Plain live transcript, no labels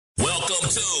Welcome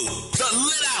to The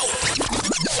Let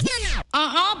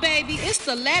Out. Baby, it's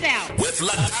the Let Out with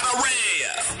LaDonna Ray.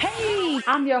 Hey,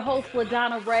 I'm your host,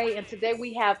 LaDonna Ray, and today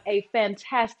we have a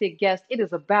fantastic guest. It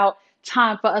is about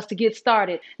time for us to get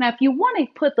started. Now, if you want to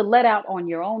put the Let Out on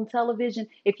your own television,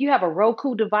 if you have a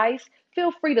Roku device,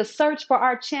 feel free to search for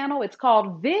our channel. It's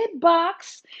called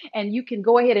VidBox, and you can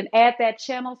go ahead and add that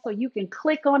channel so you can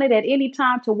click on it at any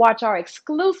time to watch our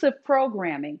exclusive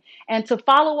programming. And to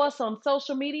follow us on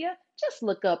social media, just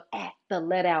look up at the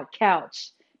Let Out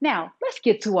Couch. Now, let's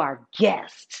get to our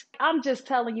guest. I'm just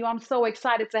telling you, I'm so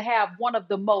excited to have one of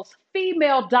the most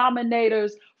female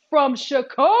dominators from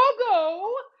Chicago.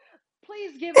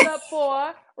 Please give it up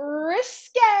for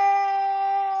Risque.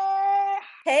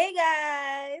 Hey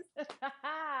guys.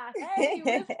 Hey,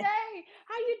 Risque.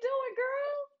 How you doing,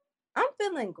 girl? I'm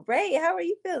feeling great. How are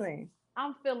you feeling?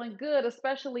 I'm feeling good,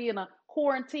 especially in a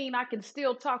quarantine. I can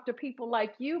still talk to people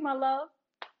like you, my love.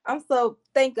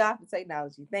 Thank God for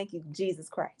technology. Thank you, Jesus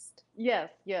Christ. Yes,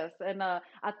 yes. And I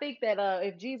think that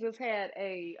if Jesus had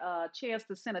a chance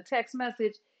to send a text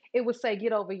message, it would say,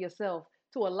 get over yourself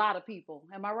to a lot of people.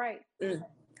 Am I right?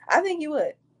 I think you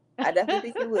would. I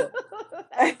definitely think you will.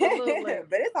 But Absolutely.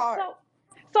 it's hard.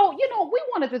 So, we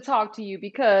wanted to talk to you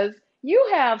because you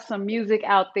have some music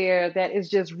out there that is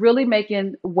just really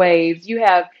making waves. You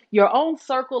have your own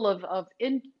circle of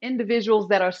individuals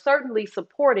that are certainly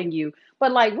supporting you,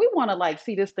 but like we want to like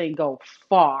see this thing go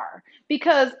far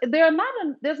because there's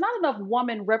not enough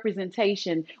woman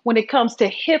representation when it comes to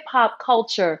hip hop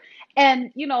culture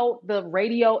and the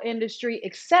radio industry,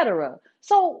 etc.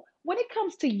 So when it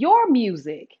comes to your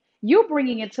music, you're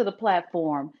bringing it to the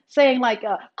platform, saying like,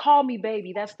 "Call Me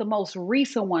Baby." That's the most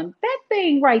recent one. That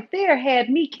thing right there had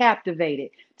me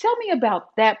captivated. Tell me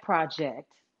about that project.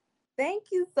 Thank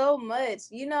you so much.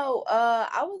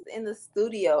 I was in the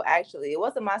studio actually. It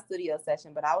wasn't my studio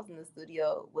session, but I was in the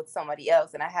studio with somebody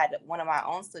else and I had one of my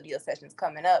own studio sessions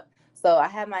coming up. So I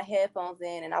had my headphones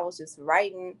in and I was just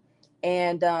writing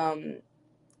and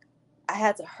I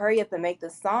had to hurry up and make the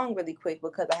song really quick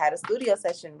because I had a studio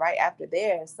session right after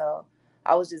there. So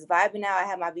I was just vibing out. I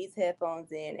had my Beats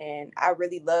headphones in, and I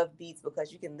really love beats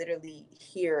because you can literally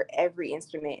hear every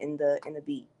instrument in the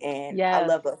beat, and I Yes.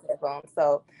 love those headphones.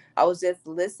 So I was just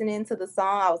listening to the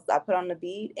song. I put on the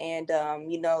beat, and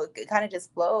it kind of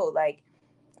just flowed. Like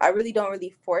I really don't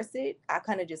really force it. I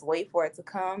kind of just wait for it to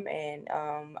come, and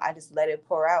I just let it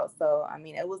pour out. So I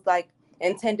mean, it was like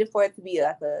intended for it to be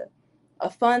like a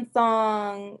fun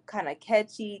song, kind of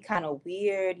catchy, kind of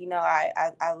weird.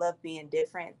 I love being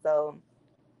different, so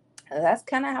that's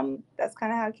kind of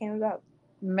how it came about.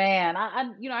 Man,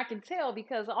 I can tell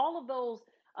because all of those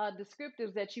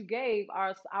descriptives that you gave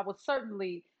I would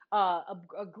certainly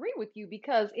agree with you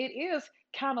because it is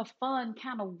kind of fun,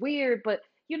 kind of weird, but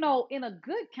in a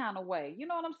good kind of way. You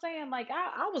know what I'm saying? Like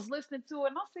I was listening to it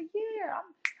and I said, yeah,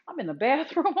 I'm in the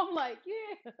bathroom. I'm like,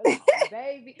 yeah, call me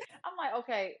baby. I'm like,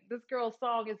 okay, this girl's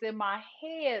song is in my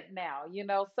head now.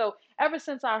 So ever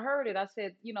since I heard it, I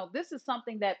said, this is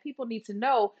something that people need to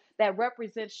know that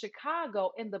represents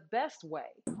Chicago in the best way.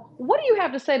 What do you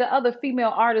have to say to other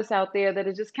female artists out there that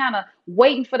are just kind of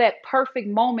waiting for that perfect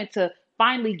moment to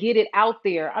finally get it out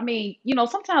there? I mean,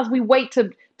 sometimes we wait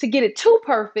to get it too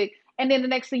perfect, and then the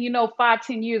next thing you know, 5,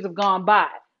 10 years have gone by.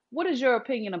 What is your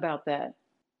opinion about that?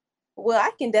 Well, I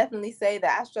can definitely say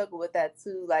that I struggle with that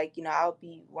too. Like, I'll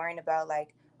be worrying about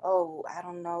like, oh, I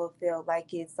don't know if they'll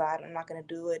like it, so I'm not gonna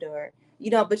do it, or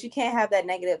but you can't have that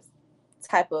negative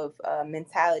type of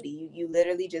mentality. You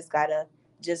literally just gotta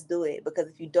just do it because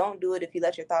if you don't do it, if you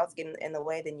let your thoughts get in the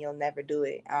way, then you'll never do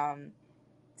it.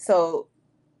 So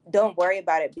don't worry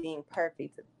about it being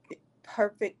perfect.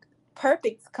 Perfect,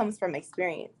 perfect comes from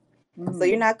experience. So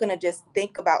you're Mm. not gonna just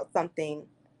think about something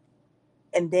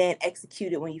and then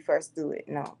execute it when you first do it.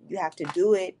 No, you have to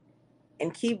do it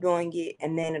and keep doing it,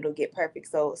 and then it'll get perfect.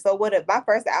 So what if my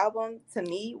first album, to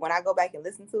me, when I go back and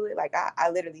listen to it, like I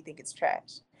literally think it's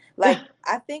trash. Like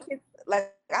I think it's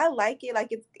like I like it,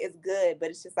 like it's good, but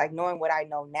it's just like knowing what I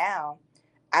know now,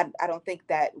 I don't think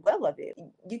that well of it.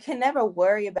 You can never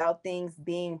worry about things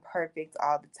being perfect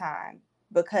all the time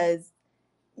because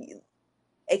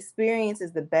experience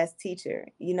is the best teacher.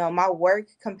 My work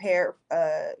compared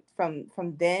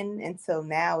from then until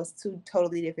now is two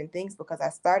totally different things because I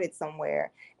started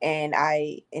somewhere and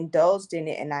I indulged in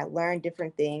it and I learned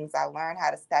different things. I learned how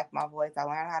to stack my voice. I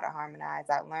learned how to harmonize.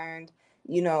 I learned,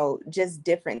 just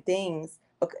different things.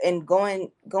 And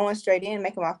going straight in,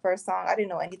 making my first song, I didn't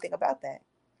know anything about that.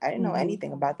 I didn't know Hmm.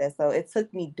 anything about that. So it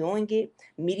took me doing it,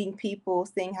 meeting people,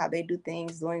 seeing how they do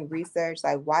things, doing research,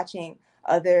 like watching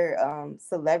other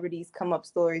celebrities come up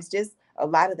stories, just a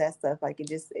lot of that stuff. Like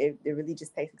it really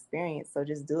just takes experience. So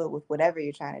just do it with whatever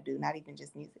you're trying to do, not even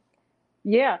just music.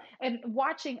 Yeah. And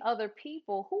watching other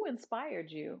people, who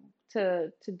inspired you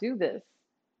to do this?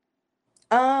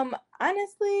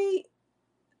 Honestly,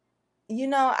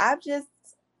 I've just,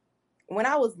 when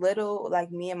I was little,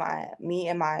 like me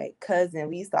and my cousin,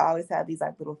 we used to always have these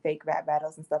like little fake rap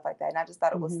battles and stuff like that. And I just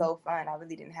thought it was Hmm. so fun. I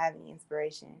really didn't have any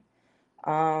inspiration.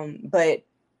 But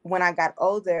when I got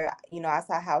older, I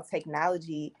saw how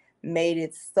technology made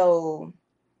it so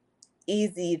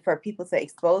easy for people to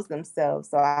expose themselves.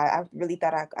 So I really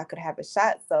thought I could have a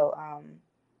shot. So I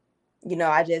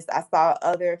saw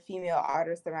other female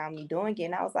artists around me doing it,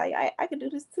 and I was like, I could do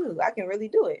this too. I can really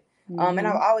do it. And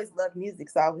I've Hmm. always loved music,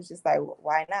 so I was just like,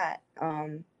 why not?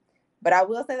 But I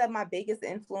will say that my biggest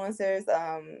influencers,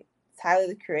 Tyler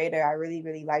the Creator, I really,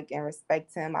 really like and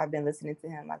respect him. I've been listening to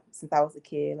him like since I was a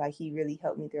kid. Like he really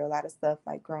helped me through a lot of stuff,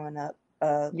 like growing up,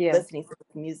 Yeah. listening to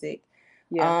his music.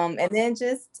 Yeah. And then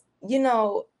just,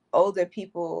 older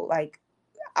people, like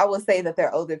I will say that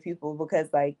they're older people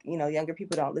because like, younger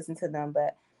people don't listen to them.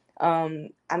 But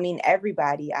I mean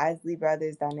everybody, Isley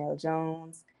Brothers, Donnell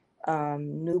Jones,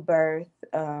 New Birth,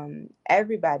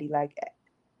 everybody, like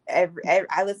every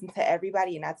I listen to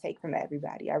everybody and I take from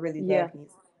everybody. I really love Yeah.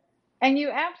 music. And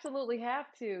you absolutely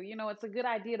have to. It's a good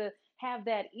idea to have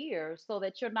that ear so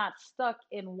that you're not stuck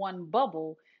in one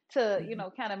bubble to,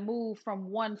 Mhm. kind of move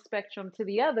from one spectrum to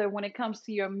the other when it comes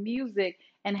to your music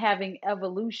and having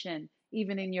evolution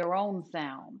even in your own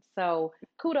sound. So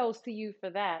kudos to you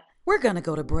for that. We're going to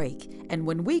go to break, and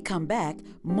when we come back,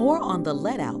 more on The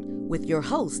Let Out with your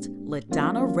host,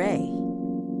 LaDonna Ray.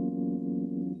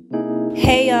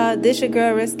 Hey y'all, this your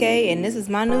girl Risque, and this is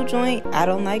my new joint, I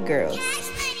Don't Like Girls.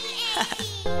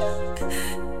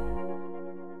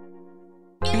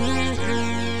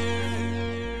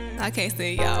 I can't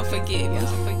say y'all, forgive me.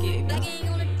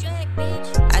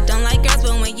 I don't like girls,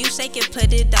 but when you shake it,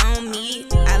 put it on me.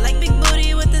 I like big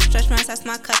booty with the stretch marks, that's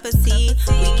my cup of tea.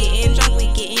 We getting drunk, we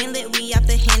getting lit, we up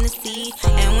the Hennessy.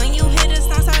 And when you hit it,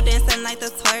 don't start dancing like the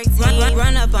twerk team.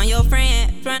 Run up on your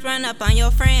friend, run up on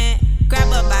your friend.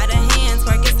 Grab up by the hands,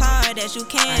 work as hard as you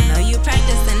can. I know you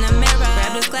practice in the mirror,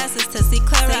 grab those glasses to see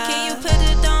clearer. Say, can you put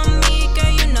it on me,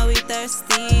 girl, you know we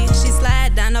thirsty. She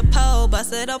slide down the pole,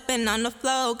 bust it open on the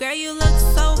floor. Girl, you look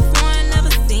so foreign,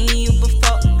 never seen you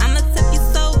before. I'ma tip you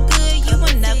so good, you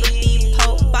will never be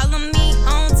Pope. Follow me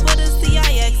on Twitter,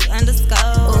 CIX_.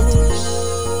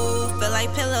 Ooh, feel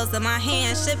like pillows in my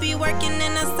hand. Should be working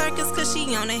in a circus cause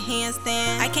she on a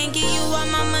handstand. I can't give you all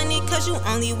my money cause you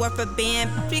only worth a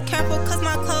band. Be careful cause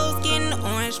my clothes getting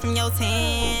orange from your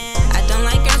tan. I don't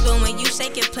like girls but when you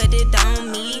shake it, put it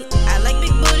on me. I like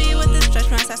big booty with the stretch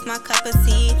marks, that's my cup of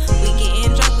tea. We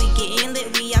getting drunk, we getting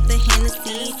lit, we up the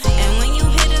Hennessy. And when you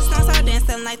hit it, don't start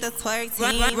dancing like the twerk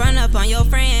team. Run up on your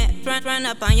friend, run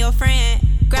up on your friend.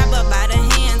 Grab up by the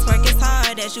hands, work as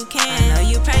hard as you can. I know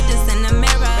you practice in the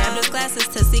mirror, grab those glasses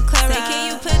to see clearer. Say, can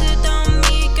you put it on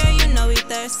me, girl, you know we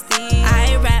thirsty.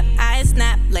 I rap, I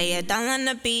snap, lay it down on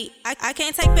the beat. I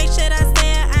can't take pictures, I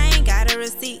said I ain't got a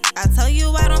receipt. I told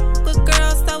you I don't fuck with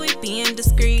girls, so we being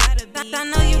discreet. I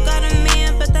know you got a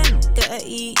man, but that nigga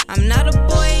eat. I'm not a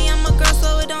boy, I'm a girl,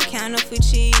 so it don't count if we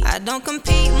cheat. I don't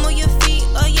compete, move your feet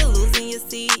or you're losing your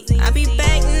seat. I'll be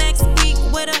back next week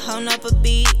with a whole nother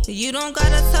beat. You don't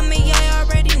gotta tell me, yeah, I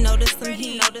already noticed some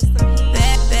heat.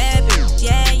 Bad bitch,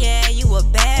 yeah, you a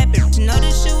bad bitch.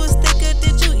 Notice you was thicker,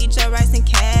 did you eat your rice and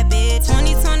cabbage?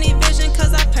 20/20 vision,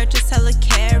 cause I purchased hella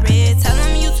carrots. Tell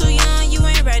them you too young, you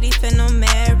ain't ready for no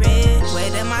marriage.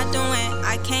 What am I doing?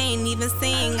 I can't even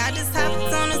sing. I just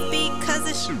hopped on this beat cause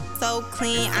it's so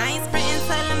clean. I ain't sprinting to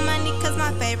the money cause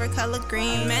my favorite color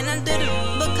green. Man, I do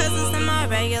it because it's in my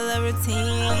regular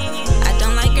routine. I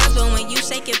don't like girls, but when you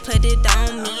shake it, put it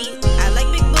on me. I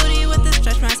like big booty with the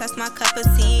stretch marks, that's my cup of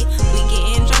tea. We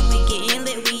getting drunk, we getting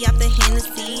lit, we up the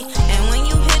Hennessy. And when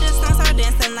you hit it, don't start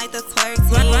dancing like the twerk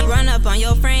team. Run up on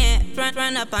your friend,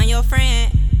 run up on your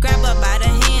friend. Grab up by the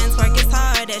hands, work as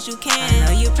hard as you can. I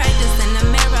know you practice in the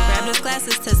mirror, grab those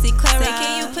glasses to see clearer. Say,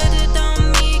 can you put it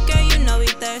on me, girl, you know we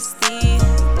thirsty.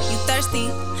 You thirsty?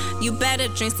 You better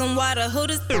drink some water. Who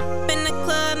this in the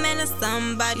club, man, it's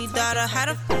somebody's daughter. How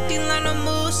the fuck you learn to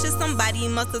move? Shit, somebody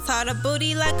must have taught her.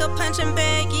 Booty like a punching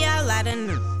bag, yeah, a lot of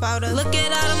powder. Look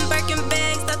at all them Birkin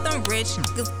bags that them rich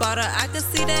niggas bought her. I could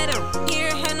see that here,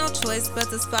 had no choice but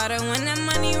to spot her. When that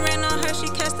money ran on her, she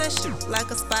catch that shit like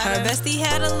a spider. Her bestie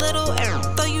had a little error,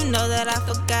 so you know that I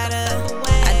forgot her.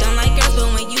 I don't like girls,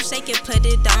 but when you shake it, put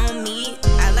it on me.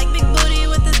 I like big booty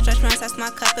with the stretch marks, that's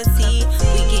my cup of tea.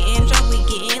 We getting drunk, we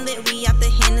getting lit, we up the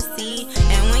Hennessy.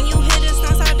 And when you hit it,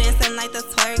 dancing like the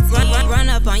twerk team. Run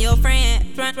up on your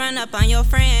friend, run up on your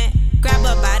friend. Grab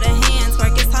up by the hands,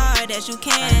 work as hard as you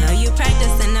can. I know you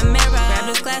practice in the mirror, grab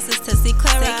those glasses to see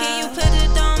clearer. Say, can you put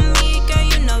it on me, girl,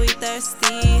 you know we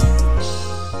thirsty.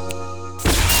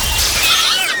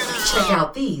 Check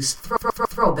out these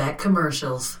throwback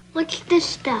commercials. What's this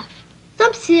stuff?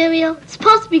 Some cereal. It's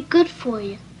supposed to be good for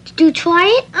you. Did you try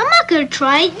it? I'm not gonna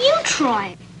try it. You try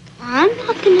it. I'm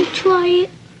not gonna try it.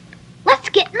 Let's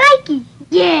get Mikey.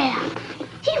 Yeah.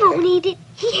 He won't eat it.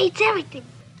 He hates everything.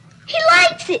 He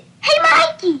likes it. Hey,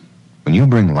 Mikey. When you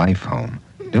bring life home,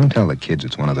 don't tell the kids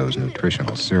it's one of those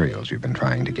nutritional cereals you've been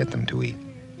trying to get them to eat.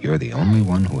 You're the only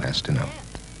one who has to know.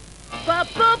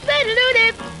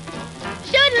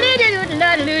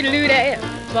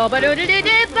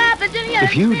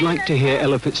 If you'd like to hear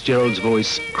Ella Fitzgerald's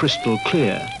voice crystal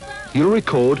clear, you'll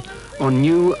record on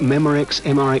new Memorex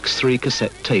MRX3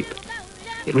 cassette tape.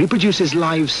 It reproduces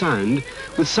live sound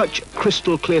with such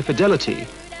crystal clear fidelity,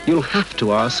 you'll have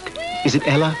to ask, is it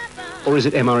Ella or is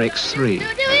it MRX3?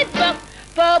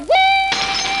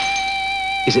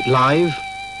 Is it live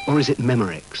or is it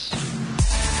Memorex?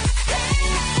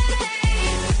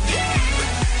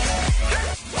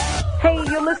 Hey,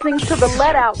 you're listening to The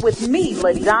Let Out with me,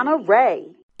 LaDonna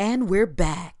Ray. And we're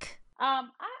back. I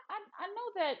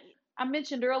know that I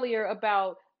mentioned earlier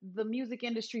about the music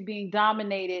industry being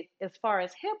dominated as far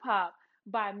as hip hop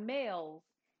by males.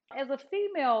 As a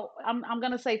female, I'm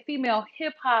going to say female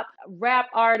hip hop rap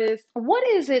artist, what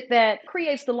is it that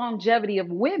creates the longevity of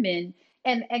women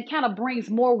and kind of brings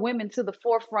more women to the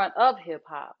forefront of hip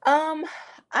hop? Honestly,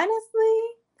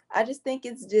 I just think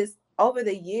it's just over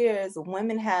the years,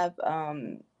 women have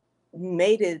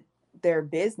made it their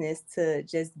business to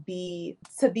just be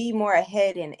more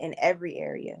ahead in every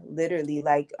area, literally,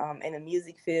 like in the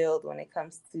music field when it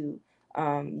comes to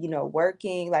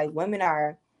working. Like women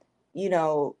are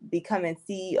becoming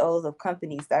CEOs of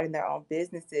companies, starting their own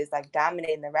businesses, like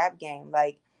dominating the rap game.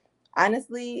 Like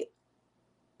honestly,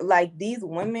 like these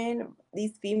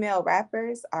female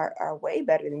rappers are way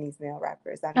better than these male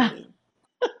rappers. I mean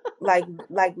like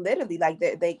literally, like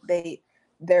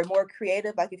they're more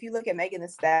creative. Like if you look at Megan Thee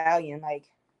Stallion, like,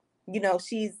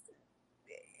 she's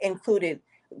included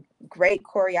great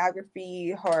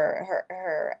choreography,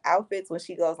 her outfits when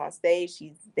she goes on stage,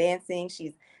 she's dancing,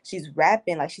 she's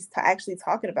rapping, like she's actually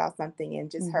talking about something,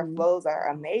 and just her flows are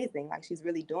amazing. Like she's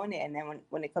really doing it. And then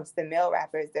when it comes to male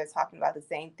rappers, they're talking about the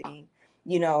same thing,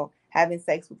 having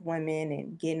sex with women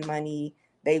and getting money.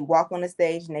 They walk on the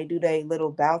stage and they do their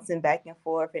little bouncing back and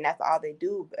forth, and that's all they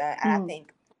do. And I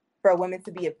think for women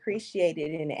to be appreciated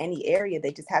in any area,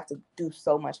 they just have to do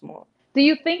so much more. Do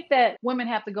you think that women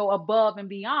have to go above and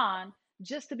beyond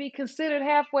just to be considered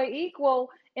halfway equal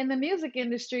in the music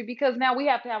industry? Because now we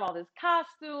have to have all this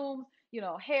costumes,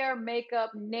 hair,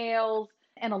 makeup, nails,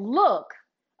 and a look,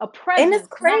 a presence. And it's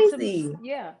crazy.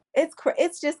 Yeah.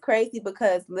 It's just crazy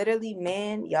because literally,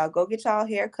 men, y'all go get y'all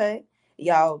hair cut,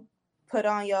 y'all put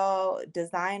on y'all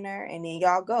designer, and then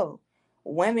y'all go.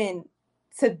 Women,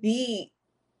 to be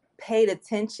paid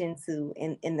attention to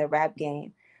in the rap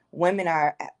game, women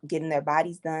are getting their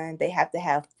bodies done. They have to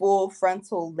have full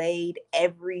frontal laid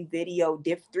every video,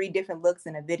 3 different looks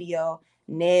in a video,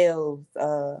 nails,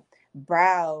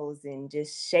 brows, and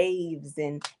just shaves,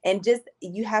 and just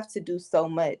you have to do so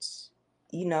much,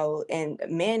 and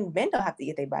men don't have to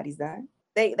get their bodies done.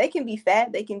 They can be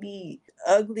fat, they can be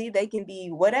ugly, they can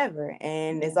be whatever,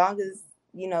 and as long as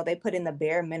they put in the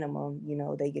bare minimum,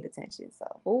 they get attention.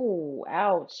 So, oh,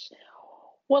 ouch.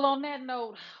 Well, on that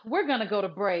note, we're gonna go to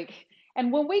break,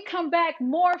 and when we come back,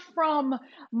 more from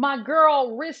my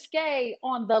girl Risque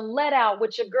on The Let Out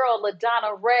with your girl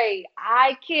LaDonna Ray.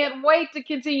 I can't wait to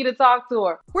continue to talk to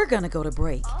her. We're gonna go to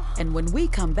break, and when we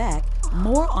come back,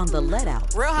 more on The Let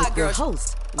Out with your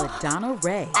host LaDonna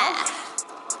Ray.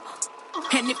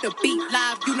 And if the beat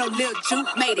live, Lil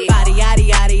Juke made it. Body yaddy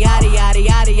yaddy yaddy yaddy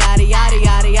yaddy yaddy yaddy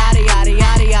yaddy yaddy yaddy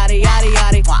yaddy yaddy yaddy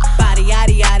yaddy. Body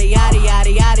yaddy yaddy yaddy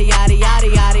yaddy yaddy yaddy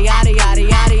yaddy yaddy yaddy yaddy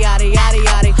yaddy yaddy yaddy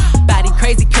yaddy. Body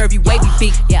crazy, curvy, wavy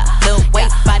beat. Yeah, little weight.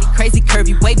 Body crazy,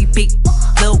 curvy, wavy beat.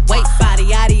 Little weight. Body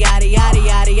yaddy yaddy yaddy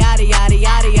yaddy yaddy yaddy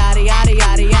yaddy yaddy yaddy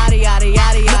yaddy yaddy yaddy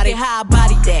yaddy. Look at how I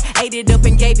bodied that, ate it up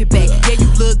and gave it back. Yeah, you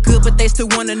look good, but they still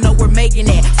wanna know we're making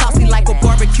that. Saucy like a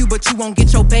barbecue, but you won't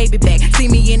get your baby back. See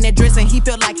me in that dress and he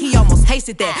felt like he almost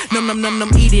tasted that. Num num num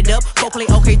num, eat it up. Go play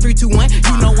okay, 3, 2, 1.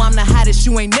 You know I'm the hottest.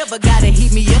 You ain't never gotta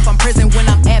heat me up. I'm present when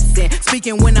I'm absent,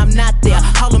 speaking when I'm not there.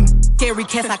 Call them scary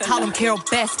cats, I call them Carol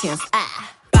Baskins.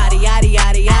 Body yaddy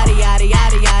yaddy yaddy yaddy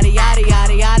yaddy yaddy yaddy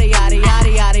yaddy yaddy yaddy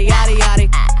yaddy yaddy yaddy yaddy.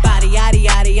 Body yaddy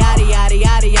yaddy yaddy yaddy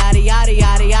yaddy yaddy yaddy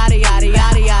yaddy yaddy yaddy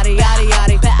yaddy yaddy yaddy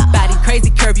yaddy. Body crazy,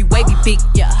 curvy, wavy beak,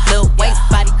 yeah. Little waist,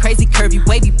 body crazy, curvy,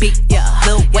 wavy beak, yeah.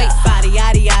 Little waist, body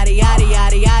yaddy yaddy yaddy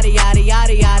yaddy yaddy yaddy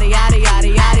yaddy yaddy yaddy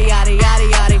yaddy yaddy yaddy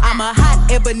yaddy yaddy. I'm a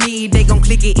hot ebony, they gon'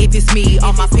 click it if it's me.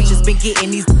 All my pictures been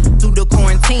getting these through the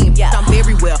quarantine. Yeah, I'm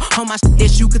very well on my shit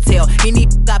that you could tell. Any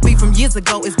got beef from years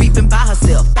ago is beefing by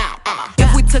herself.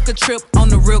 If we took a trip on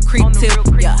the real creep tip,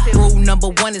 yeah. Rule number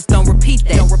 1 is don't repeat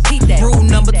that. Don't repeat that. Rule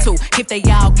number 2, if they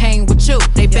all came with you,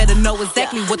 they better know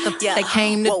exactly what the they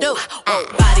came to do.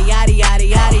 Body yaddy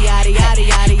yaddy yaddy yaddy yaddy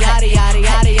yaddy yaddy yaddy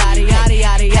yaddy yaddy yaddy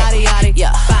yaddy yaddy yaddy.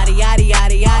 Yeah. Body yaddy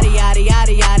yaddy yaddy yaddy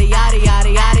yaddy yaddy yaddy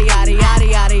yaddy yaddy yaddy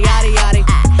yaddy yaddy yaddy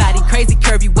yaddy. Body crazy,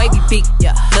 curvy, wavy beak,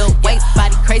 yeah. Lil waist,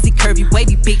 body crazy, curvy,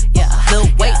 wavy beak, yeah. Lil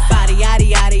waist, body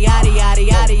yaddy yaddy yaddy yaddy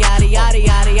yaddy yaddy yaddy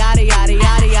yaddy yaddy yaddy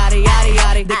yaddy yaddy yaddy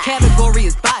yaddy. The category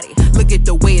is body. Look at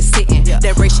the way it's sitting.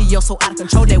 That ratio so out of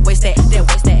control. That waist that.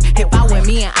 If I were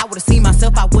me and I would've seen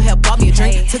myself, I would have bought me a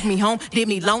drink. Took me home, did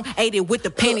me long, ate it with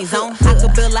the pennies on. I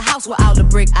could build a house with all the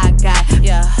brick I got.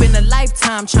 Yeah, been a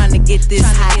lifetime trying to get this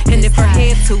high. And if her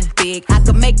head too big, I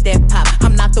could make that pop.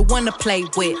 I'm not the one to play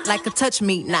with, like a touch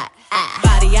me not.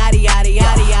 Body yaddy yaddy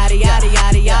yaddy yaddy yaddy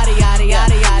yaddy yaddy yaddy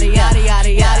yaddy yaddy yaddy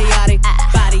yaddy yaddy yaddy.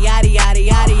 Body yaddy yaddy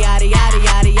yaddy yaddy yaddy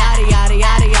yaddy yaddy yaddy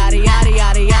yaddy yaddy yaddy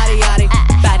yaddy yaddy yaddy.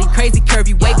 Body crazy,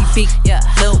 curvy, wavy beak, yeah.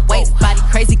 Lil waist, body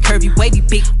crazy, curvy, wavy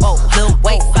beak, whoa. Lil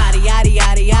waist, body yaddy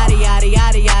yaddy yaddy yaddy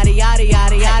yaddy yaddy yaddy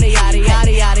yaddy yaddy yaddy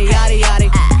yaddy yaddy yaddy yaddy.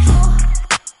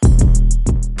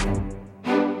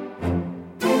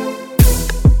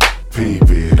 Peep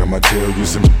it, I'ma tell you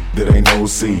some that ain't no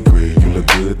secret. You look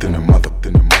good than a mother,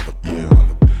 yeah.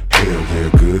 Hell yeah,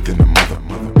 good than a mother.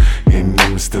 In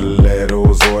them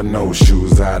stilettos or no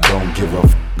shoes, I don't give a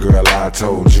girl, I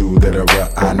told you that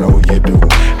I know you do.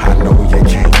 I know you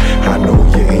can't, I know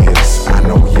you is, I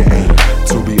know you ain't.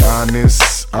 To be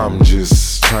honest, I'm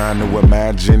just trying to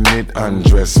imagine it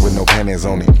undressed with no panties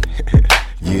on it.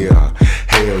 Yeah,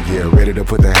 hell yeah, ready to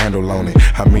put the handle on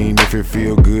it. I mean, if it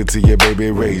feel good to you, baby,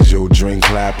 raise your drink,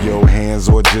 clap your hands,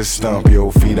 or just stomp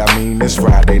your feet. I mean, it's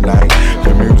Friday night,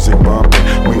 the music bumping,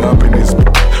 we up in this,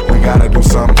 we gotta do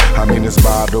something. I mean, it's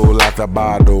bottle after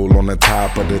bottle on the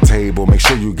top of the table. Make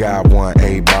sure you got one,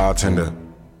 a bartender.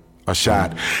 A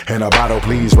shot and a bottle,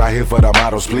 please, right here for the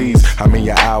models, please. I mean,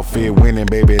 your outfit winning,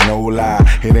 baby, no lie.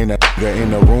 It ain't a nigga in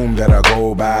the room that I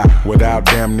go by without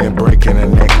damn near breaking a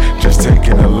neck. Just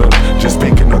taking a look, just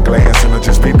peeking a glance, and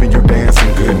just peeping you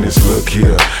dancing. Goodness, look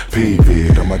here, peep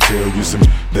it. I'ma tell you some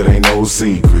that ain't no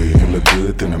secret. You look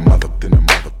good than a mother,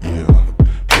 yeah.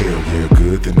 Hell yeah,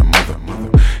 good than a mother.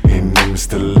 In them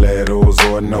stilettos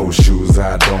or no shoes,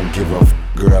 I don't give a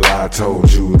girl, I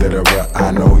told you that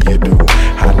I know you do.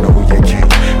 I know you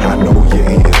can't, I know you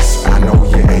is, I know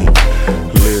you ain't.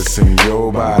 Listen,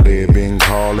 your body been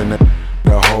calling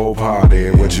the whole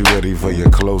party. What you ready for your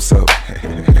close-up?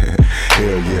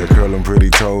 Hell yeah, curl them pretty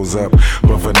toes up.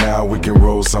 But for now, we can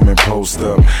roll some and post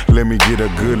up. Let me get a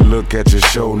good look at your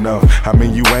show enough. I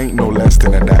mean, you ain't no less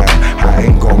than a dime. I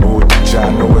ain't gon' bullshit you. I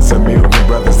know it's a million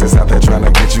brothers that's out there trying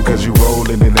to get you, cause you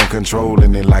rolling it and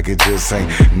controlling it like it just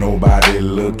ain't nobody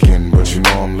looking. But you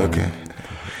know I'm looking.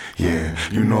 Yeah,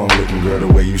 you know I'm looking, girl, the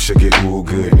way you shook it, ooh,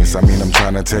 goodness. I mean, I'm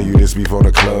trying to tell you this before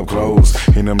the club close.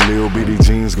 In them little bitty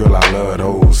jeans, girl, I love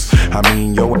those. I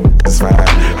mean, yo, it's fine.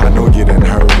 I know you done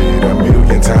heard it a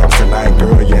million times tonight,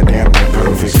 girl, yeah, damn near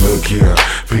perfect. Look here,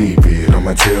 peep it,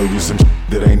 I'ma tell you some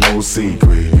that ain't no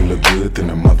secret. You look good than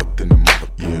a mother,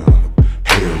 yeah.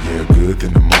 Hell yeah, good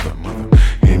than a mother.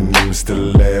 In them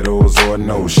stilettos or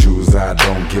no shoes, I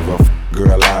don't give a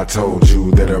girl, I told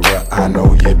you that I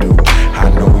know you do. I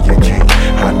know you can't,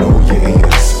 I know you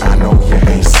is, I know you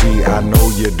ain't. See, I know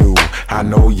you do, I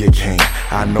know you can't,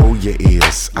 I know you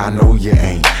is, I know you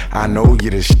ain't. I know you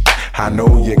the shit, I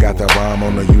know you got the bomb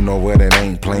on the you know what it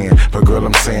ain't playing. But girl,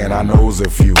 I'm saying I knows a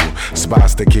few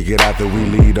spots to kick it out that we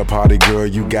lead a party, girl,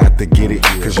 you got to get it,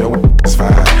 cause your is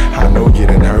fine. I know you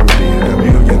done heard it a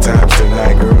million times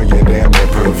tonight, girl, you're damn near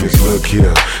perfect. Look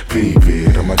here, peep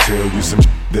it, I'ma tell you some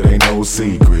that ain't no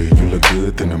secret. You look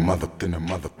good than a mother,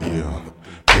 yeah.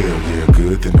 Hell yeah,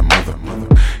 good than a mother.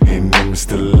 In them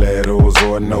stilettos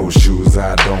or no shoes,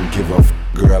 I don't give a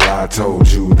girl, I told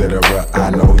you that I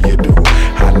know you do.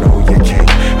 I know you can't,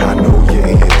 I know you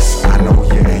is, I know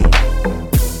you ain't.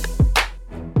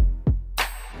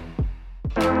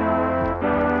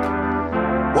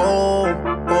 Whoa,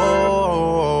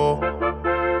 whoa,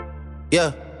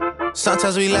 yeah.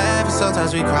 Sometimes we laugh and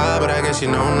sometimes we cry, but I guess you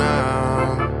know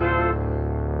now.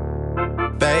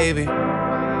 Baby,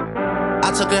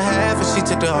 I took a half and she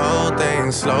took the whole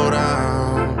thing. Slow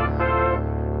down.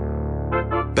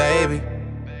 Baby,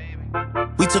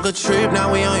 we took a trip,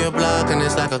 now we on your block and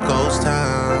it's like a ghost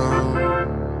town.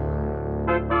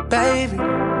 Baby,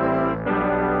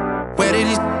 where did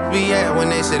these be at when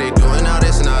they say they doing all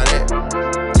this and all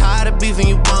that? Tired of beefing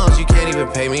you bums, you can't even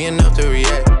pay me enough to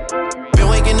react. Been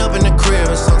waking up in the crib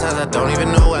and sometimes I don't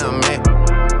even know where I'm at.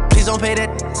 Please don't pay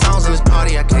that songs in this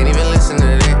party, I can't even listen to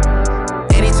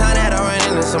that. Anytime that I run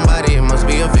into somebody, it must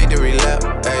be a victory lap.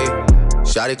 Hey,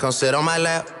 shawty come sit on my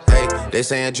lap. Hey, they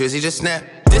saying Drizzy just snap.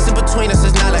 This in between us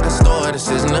is not like a store, this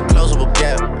isn't a closable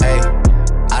gap. Hey,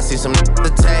 I see some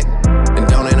attack and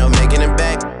don't end up making it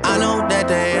back. I know that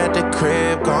they at the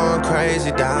crib going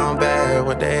crazy down bad.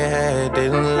 What they had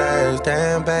didn't last,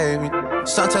 damn baby.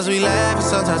 Sometimes we laugh and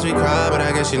sometimes we cry, but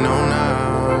I guess you know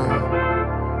now.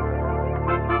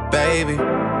 Baby,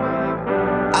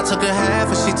 I took a half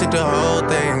and she took the whole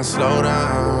thing. Slow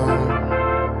down,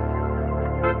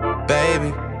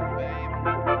 baby.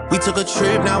 We took a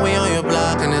trip, now we on your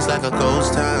block and it's like a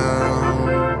ghost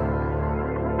town.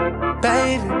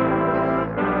 Baby,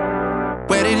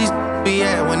 where did these be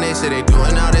at when they say they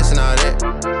doing all this and all that?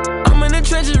 I'm in the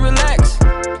trenches, relax.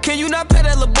 Can you not pet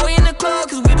that little boy in the club?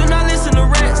 Cause we do not listen to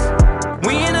rest.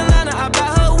 We in Atlanta, I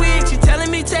buy her wig. She telling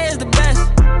me Tay is the best.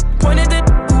 Pointed at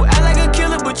who act like a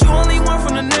killer, but you only one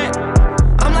from the net.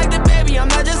 I'm like the baby, I'm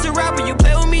not just a rapper. You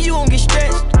play with me, you gon' get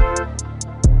stretched.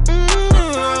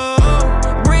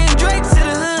 Bring Drake to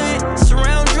the hood,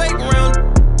 surround Drake around.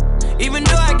 Even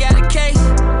though I got a case,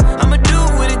 I'ma do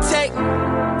what it take.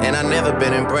 And I never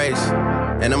been embraced,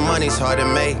 and the money's hard to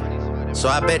make. So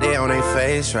I bet they on their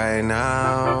face right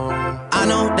now. I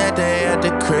know that they at the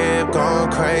crib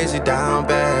going crazy down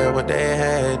bad. What they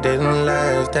had didn't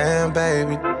last, damn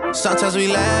baby. Sometimes we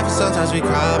laugh and sometimes we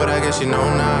cry, but I guess you know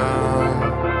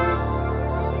now.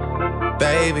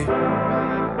 Baby,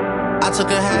 I took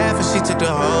a half and she took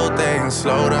the whole thing.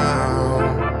 Slow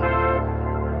down,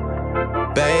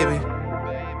 baby.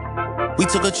 We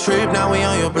took a trip, now we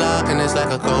on your block and it's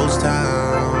like a ghost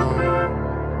town.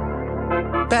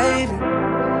 Baby,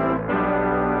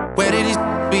 where did these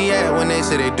be at when they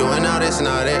say they doing all this and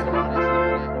all that?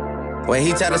 When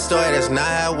he tell the story, that's not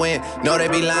how it went. No, they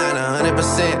be lying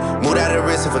 100%. Moved out of the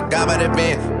wrist and forgot about the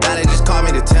bend. Now they just call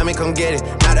me to tell me come get it.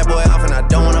 Now that boy off and I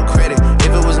don't want no credit.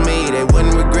 If it was me, they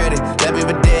wouldn't regret it. Left me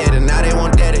for dead and now they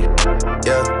won't dead it.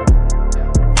 Yeah.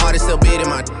 Heart is still beating,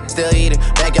 my still eating.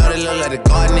 Backyard, it look like the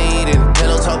garden eating.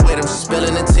 Pillow talk with him, she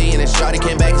spilling the tea. And then shawty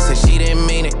came back and said she didn't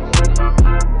mean it.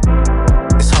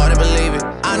 It's hard to believe it.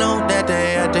 I know that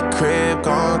they at the crib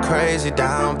going crazy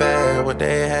down bad. What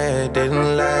they had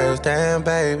didn't last, damn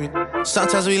baby.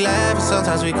 Sometimes we laugh and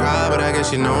sometimes we cry, but I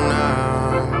guess you know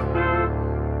now.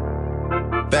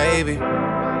 Baby,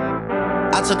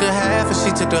 I took a half and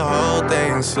she took the whole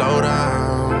thing. Slow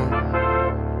down,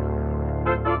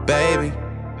 baby.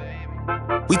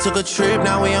 We took a trip,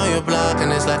 now we on your block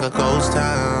and it's like a ghost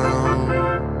town.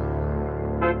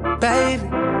 Baby,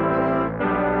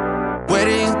 where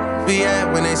these be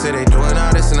at when they say they doing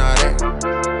all this and all that?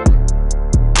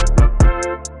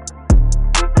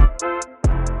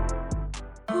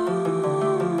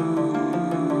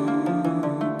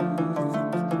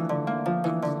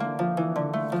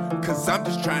 Cause I'm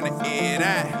just trying to air it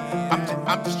out.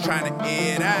 I'm just trying to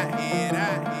air it out.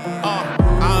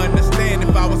 I understand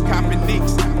if I was copping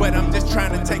nicks, but I'm just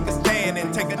trying to take a stand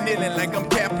and take a kneeling like I'm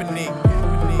Kaepernick.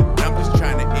 I'm just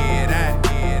trying to air it out.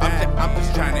 I'm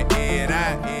just trying to air it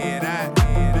out.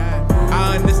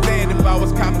 I understand if I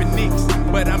was copping nicks,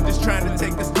 but I'm just trying to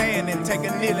take a stand and take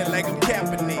a kneeling like I'm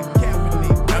Kaepernick.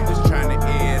 I'm just trying to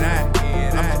air it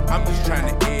out. I'm just trying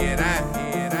to air it out.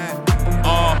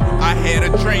 I had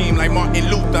a dream like Martin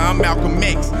Luther, I'm Malcolm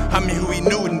X. I'm Huey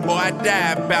Newton, boy, I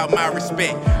die about my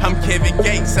respect. I'm Kevin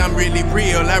Gates, I'm really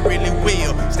real, I really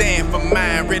will. Stand for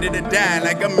mine, ready to die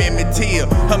like I'm Emmett Till.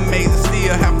 Amazing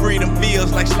still, how freedom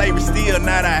feels like slavery still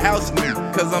not a house new.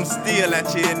 Cause I'm still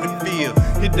out here in the field.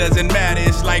 It doesn't matter,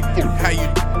 it's like how you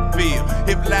feel.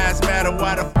 If lives matter,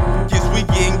 why the is we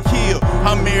getting killed?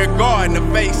 I'm Eric Gardner,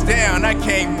 face down, I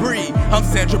can't breathe. I'm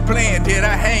Central Plan, did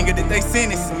I hang it? Did they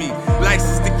sentence me?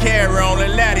 License to carry, only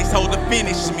laddies hold to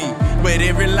finish me. But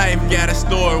every life got a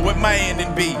story, what my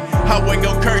ending be? I wasn't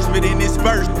gon' curse, but in this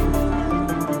verse,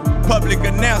 public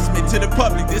announcement to the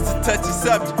public, this a touchy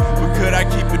subject. But could I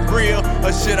keep it real,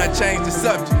 or should I change the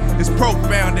subject? It's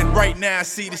profound and right now I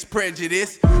see this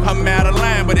prejudice. I'm out of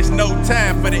line, but it's no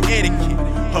time for the etiquette.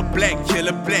 A black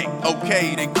killer black,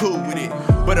 okay, they cool with it.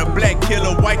 But a black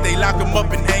killer white, they lock him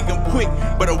up and hang him quick.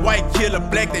 But a white killer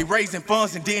black, they raising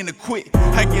funds and then to quit.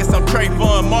 I guess I'm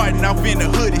Trayvon Martin, off in the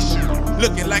hood and shit.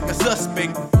 Looking like a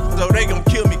suspect, so they gon'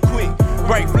 kill me quick.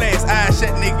 Bright flash, eyes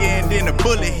shut nigga and then a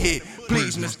bullet hit. Please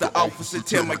please, Mr. Officer,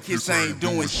 tell my kids I ain't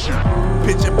doing shit.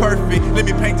 Picture perfect, let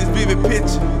me paint this vivid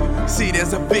picture. See,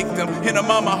 there's a victim and a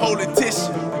mama holding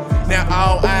tissue. Now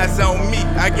all eyes on me,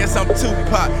 I guess I'm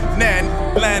Tupac.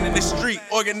 Now blind in the street,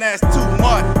 organized too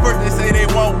much. First they say they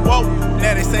want woke,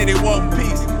 now they say they want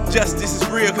peace. Justice is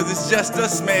real, cause it's just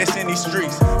us smashing these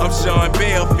streets. I'm Sean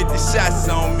Bell, 50 shots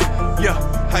on me. Yeah,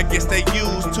 I guess they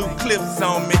used 2 clips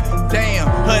on me. Damn,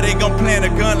 how they gon' plant a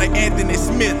gun like Anthony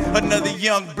Smith? Another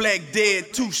young black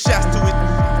dead, 2 shots to it.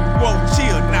 Whoa,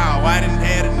 chill now, I done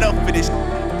had enough of this.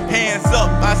 Hands up,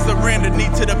 I surrender, knee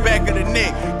to the back of the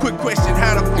neck. Quick question,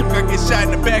 how the fuck I get shot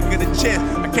in the back of the chest?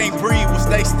 I can't breathe, well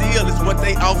stay still is what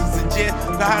they often suggest.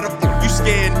 So how the fuck you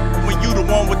scared when you the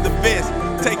one with the vest?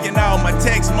 Taking all my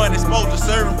tax money, supposed to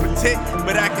serve and protect.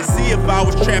 But I can see if I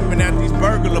was trapping out these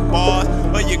burglar bars,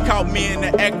 or you caught me in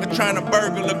the act of trying to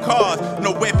burglar cars.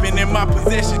 No weapon in my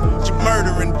possession, you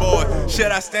murdering boy.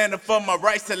 Should I stand up for my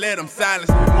rights to let them silence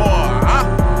me more?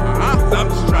 I'm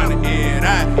just trying to air it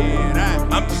out.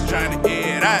 I'm just trying to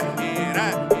air it out.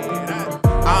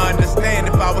 I understand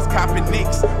if I was copping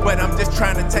nicks, but I'm just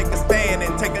trying to take a stand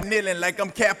and take a kneeling like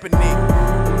I'm Kaepernick.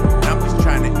 I'm just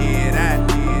trying to air it out.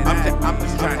 I'm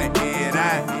just trying to air it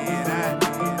out.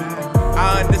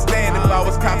 I understand if I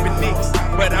was copping nicks,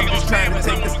 but I'm just trying to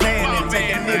take a stand and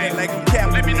take a kneeling like I'm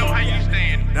Kaepernick. Let me know how you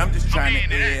stand. I'm just trying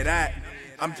to air it out.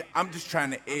 I'm just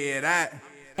trying to air it out.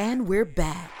 And we're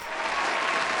back.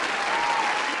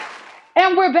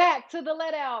 And we're back to the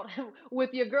Let Out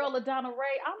with your girl LaDonna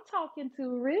Ray. I'm talking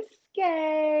to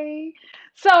Risque.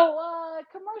 So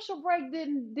commercial break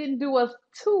didn't do us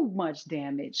too much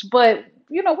damage, but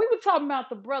we were talking about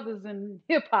the brothers in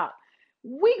hip hop.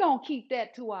 We gonna keep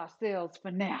that to ourselves for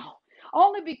now,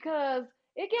 only because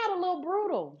it got a little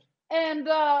brutal, and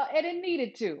it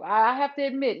needed to. I have to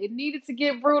admit, it needed to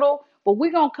get brutal, but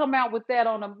we're gonna come out with that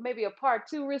on maybe a part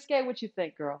 2. Risque, what you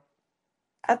think, girl?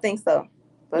 I think so.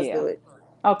 Let's do it.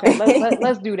 Okay,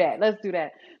 let's do that. Let's do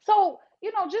that. So,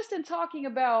 just in talking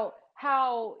about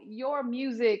how your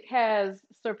music has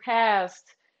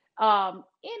surpassed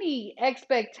any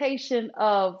expectation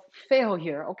of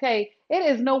failure, okay? It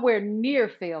is nowhere near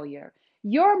failure.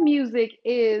 Your music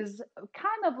is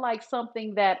kind of like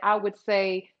something that I would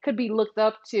say could be looked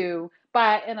up to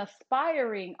by an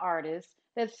aspiring artist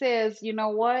that says, you know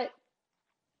what?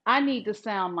 I need to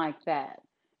sound like that.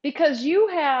 Because you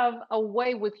have a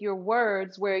way with your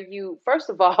words where you, first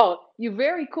of all, you're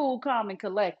very cool, calm, and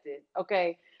collected.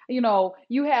 Okay.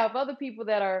 You have other people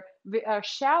that are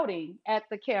shouting at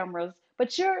the cameras,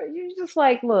 but you're just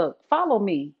like, look, follow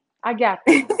me. I got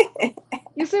this.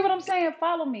 You see what I'm saying?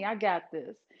 Follow me. I got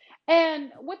this.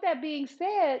 And with that being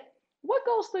said, what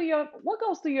goes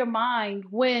through your mind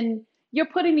when you're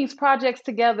putting these projects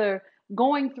together,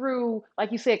 going through,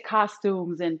 like you said,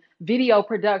 costumes and video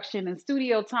production and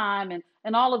studio time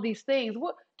and all of these things?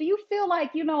 What do you feel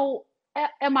like,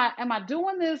 am I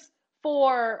doing this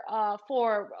for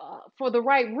the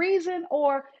right reason,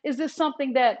 or is this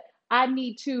something that I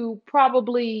need to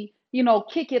probably,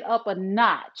 kick it up a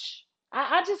notch?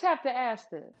 I just have to ask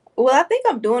this. Well, I think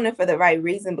I'm doing it for the right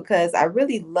reason because I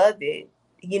really love it.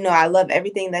 I love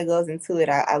everything that goes into it.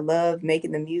 I love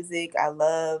making the music. I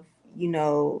love,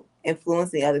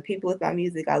 influencing other people with my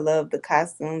music. I love the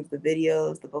costumes, the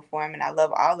videos, the performing. I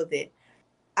love all of it.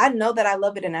 I know that I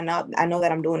love it, and I know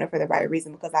that I'm doing it for the right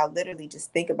reason because I literally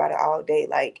just think about it all day.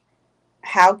 Like,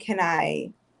 how can I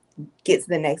get to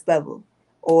the next level?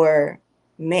 Or,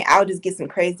 man, I'll just get some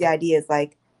crazy ideas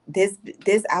like this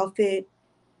outfit.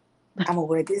 I'm gonna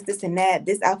wear this, and that.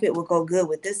 This outfit will go good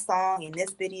with this song and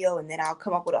this video, and then I'll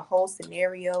come up with a whole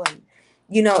scenario, and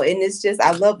and it's just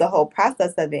I love the whole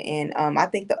process of it. And I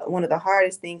think one of the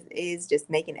hardest things is just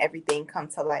making everything come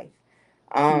to life.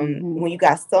 When you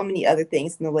got so many other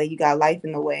things in the way, you got life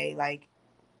in the way, like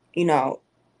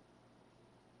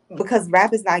because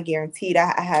rap is not guaranteed.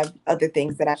 I have other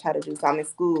things that I try to do, so I'm in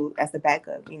school as a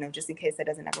backup, just in case that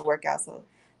doesn't ever work out. So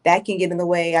that can get in the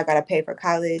way. I gotta pay for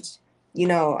college. You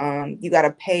got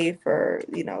to pay for,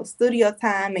 studio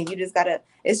time, and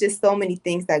it's just so many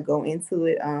things that go into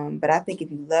it. But I think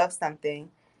if you love something,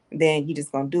 then you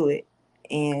just going to do it,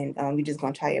 and you're just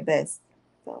going to try your best.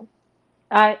 So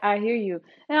I hear you.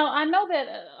 Now, I know that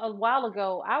a while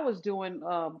ago I was doing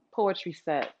poetry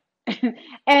set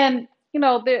and,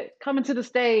 they're coming to the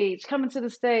stage.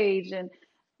 And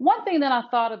one thing that I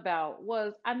thought about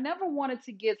was I never wanted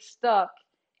to get stuck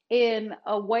in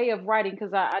a way of writing,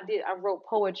 because I wrote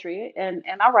poetry and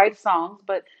I write songs,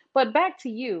 but back to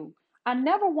you, I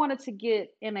never wanted to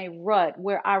get in a rut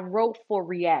where I wrote for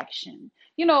reaction.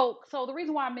 So the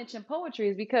reason why I mentioned poetry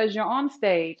is because you're on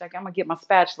stage. Like, I'm gonna get my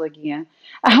spatula again.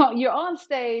 You're on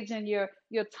stage and you're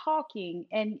talking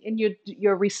and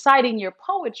you're reciting your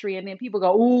poetry, and then people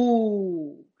go,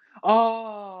 "Ooh,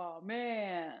 oh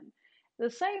man." The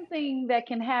same thing that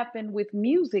can happen with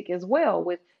music as well,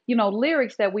 with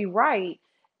lyrics that we write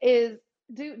is,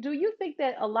 do you think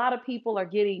that a lot of people are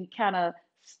getting kind of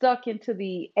stuck into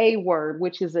the A word,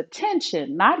 which is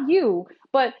attention, not you,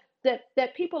 but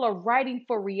that people are writing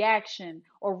for reaction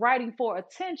or writing for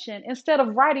attention instead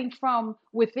of writing from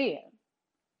within?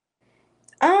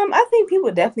 I think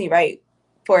people definitely write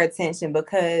for attention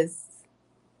because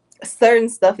certain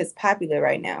stuff is popular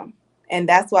right now. And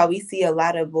that's why we see a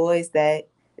lot of boys that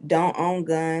don't own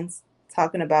guns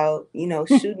talking about,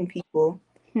 shooting people.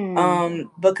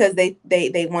 Because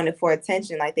they want it for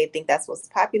attention. Like, they think that's what's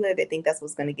popular. They think that's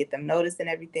what's going to get them noticed and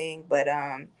everything. But,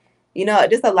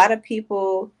 just a lot of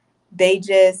people, they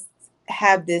just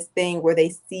have this thing where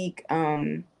they seek,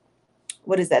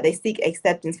 what is that? They seek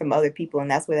acceptance from other people. And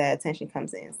that's where that attention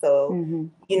comes in. So,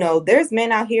 there's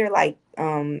men out here like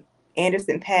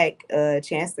Anderson .Paak,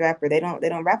 Chance the Rapper. They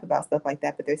don't rap about stuff like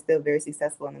that, but they're still very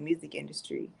successful in the music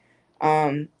industry.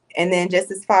 And then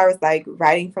just as far as like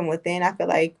writing from within, I feel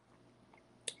like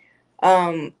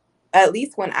at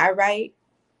least when I write,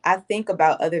 I think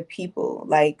about other people.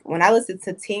 Like when I listen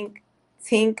to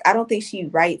Tink, I don't think she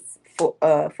writes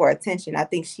for attention. I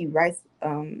think she writes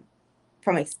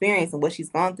from experience and what she's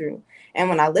gone through. And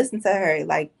when I listen to her,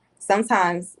 like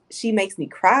sometimes she makes me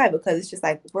cry because it's just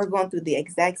like we're going through the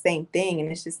exact same thing.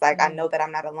 And it's just like I know that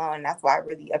I'm not alone. And that's why I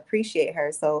really appreciate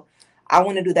her. So I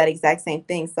want to do that exact same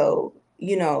thing. So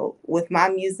with my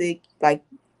music, like,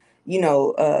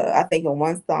 I think in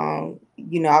one song,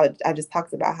 I just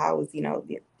talked about how it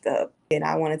was, and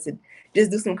I wanted to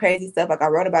just do some crazy stuff. Like I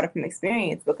wrote about it from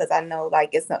experience because I know like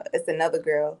it's another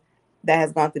girl that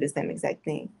has gone through the same exact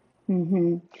thing.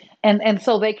 Mm-hmm. And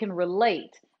so they can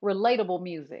relatable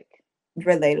music.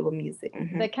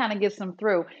 That kind of gets them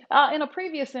through. In a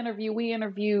previous interview, we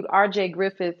interviewed RJ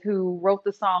Griffith, who wrote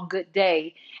the song "Good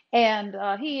Day," and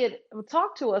he had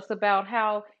talked to us about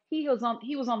how he was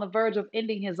on the verge of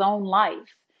ending his own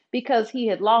life because he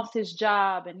had lost his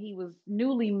job and he was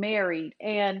newly married,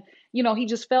 and he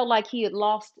just felt like he had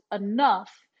lost enough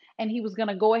and he was going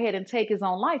to go ahead and take his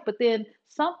own life. But then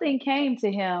something came to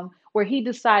him where he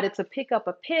decided to pick up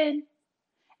a pen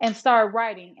and started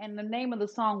writing, and the name of the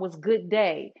song was "Good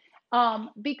Day."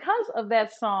 Because of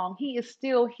that song, he is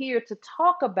still here to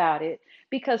talk about it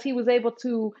because he was able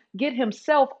to get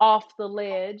himself off the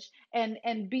ledge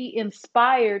and be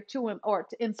inspired to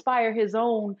inspire his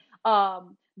own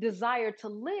desire to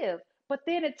live. But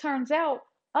then it turns out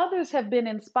others have been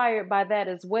inspired by that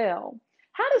as well.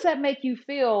 How does that make you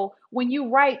feel when you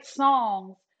write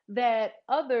songs that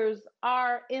others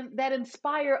that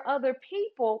inspire other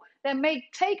people that may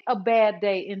take a bad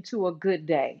day into a good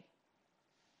day?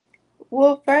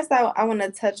 Well, first I want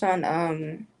to touch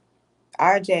on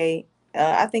RJ.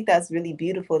 I think that's really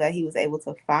beautiful that he was able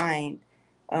to find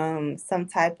some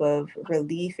type of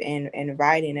relief in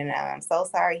writing, and I'm so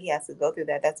sorry he has to go through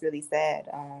that. That's really sad.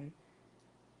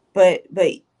 But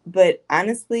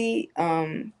honestly,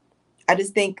 I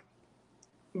just think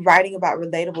writing about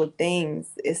relatable things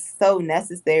is so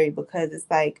necessary because it's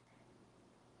like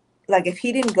if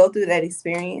he didn't go through that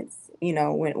experience,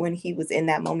 when he was in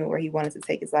that moment where he wanted to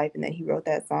take his life and then he wrote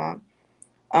that song,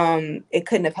 it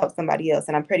couldn't have helped somebody else.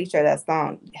 And I'm pretty sure that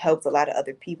song helped a lot of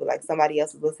other people. Like somebody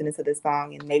else was listening to this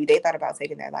song and maybe they thought about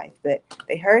taking their life, but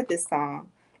they heard this song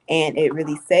and it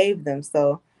really saved them.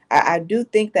 So I do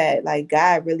think that like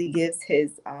God really gives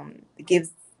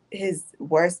his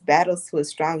worst battles to his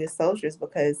strongest soldiers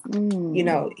because,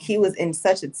 he was in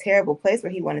such a terrible place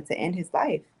where he wanted to end his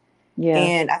life. Yeah.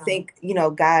 And I think,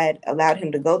 God allowed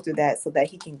him to go through that so that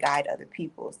he can guide other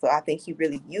people. So I think he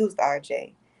really used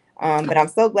RJ. But I'm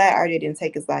so glad RJ didn't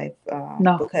take his life.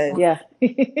 No. Because, yeah.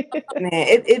 man,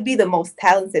 it'd be the most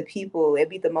talented people. It'd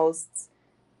be the most,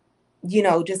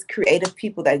 just creative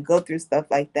people that go through stuff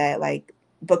like that.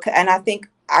 And I think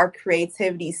our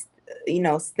creativity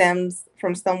stems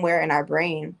from somewhere in our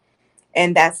brain,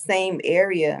 and that same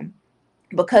area,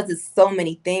 because there's so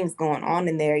many things going on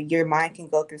in there, your mind can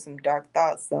go through some dark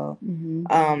thoughts. So,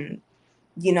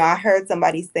 I heard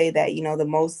somebody say that, the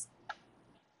most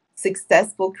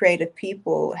successful creative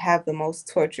people have the most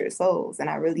tortured souls. And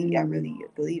I really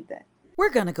believe that.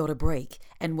 We're going to go to break.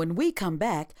 And when we come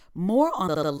back, more on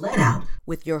the Let Out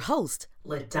with your host,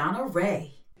 LaDonna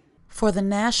Ray. For the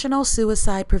National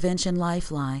Suicide Prevention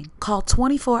Lifeline, call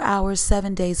 24 hours,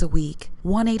 7 days a week,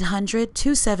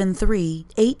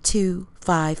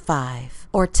 1-800-273-8255,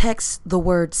 or text the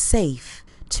word SAFE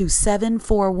to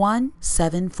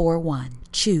 741-741.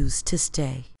 Choose to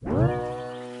stay.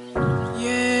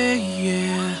 Yeah,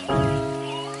 yeah.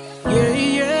 Yeah,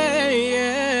 yeah,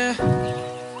 yeah.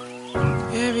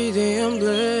 Every day I'm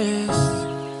blessed.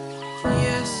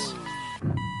 Yes.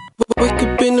 Wake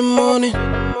up in the morning.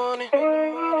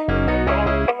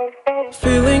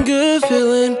 Feeling good,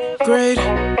 feeling great.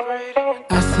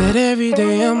 I said every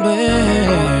day I'm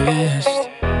blessed.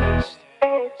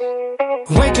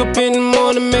 Wake up in the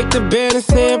morning, make the bed and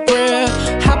say a prayer.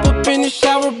 Hop up in the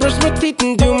shower, brush my teeth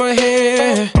and do my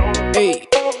hair. Hey,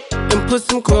 and put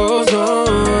some clothes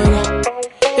on.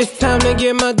 It's time to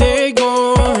get my day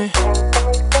going.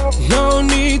 No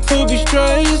need to be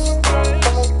stressed.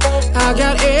 I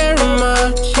got air in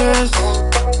my chest.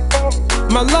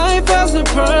 My life has a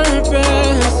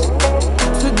purpose.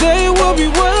 Today will be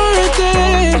worth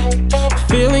it.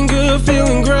 Feeling good,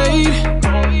 feeling great.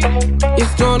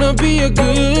 It's gonna be a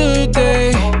good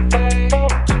day.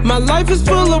 My life is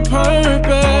full of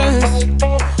purpose,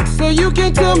 so you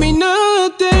can't tell me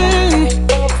nothing.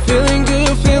 Feeling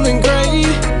good, feeling great.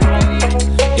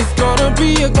 It's gonna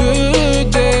be a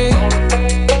good day.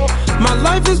 My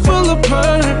life is full of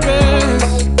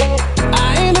purpose.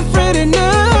 I ain't afraid of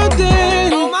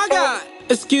nothing. Oh my God.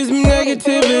 Excuse me,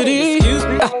 negativity. Excuse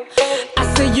me. I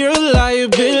say you're a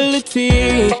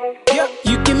liability.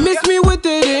 You can miss me with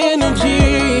that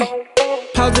energy.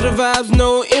 Positive vibes,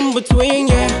 no in between,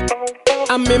 yeah.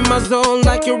 I'm in my zone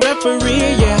like a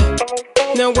referee, yeah.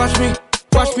 Now watch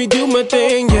me do my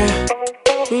thing, yeah.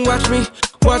 Watch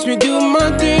me do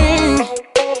my thing.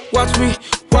 Watch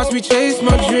me chase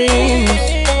my dreams.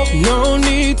 No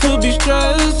need to be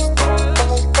stressed.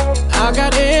 I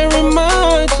got air in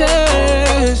my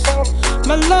chest.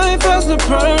 My life has a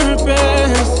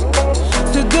purpose.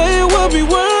 Today will be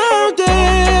worth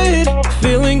it.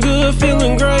 Feeling good,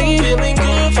 feeling great.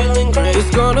 It's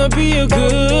gonna be a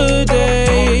good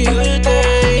day.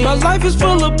 My life is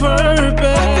full of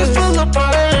purpose.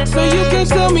 So you can't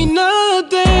tell me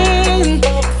nothing.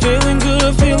 Feeling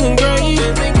good, feeling great.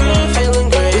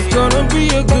 It's gonna be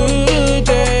a good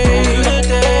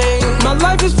day. My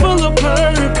life is full of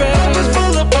purpose.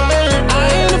 I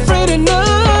ain't afraid of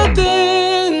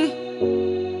nothing.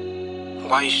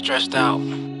 Why you stressed out?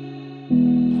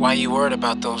 Why you worried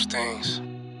about those things?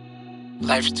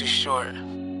 Life's too short.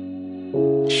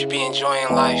 You should be enjoying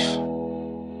life.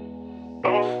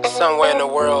 Somewhere in the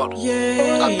world,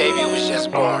 a baby was just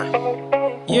born.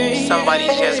 Somebody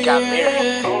just got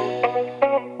married.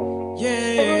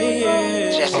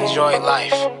 Just enjoy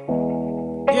life.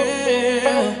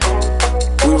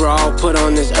 We were all put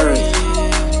on this earth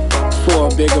for a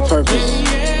bigger purpose,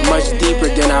 much deeper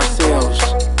than ourselves.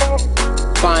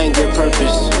 Find your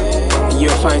purpose, and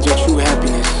you'll find your true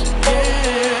happiness.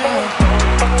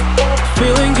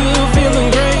 Feeling good, feeling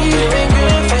great.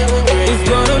 It's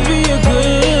gonna be a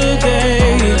good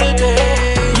day.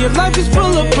 Your life is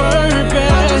full of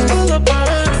purpose, so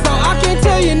I can't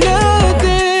tell you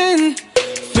nothing.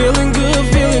 Feeling good,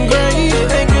 feeling great.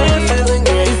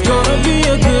 It's gonna be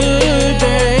a good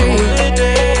day.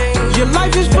 Your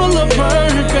life is full of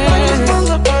purpose.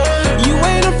 You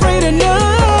ain't afraid of nothing.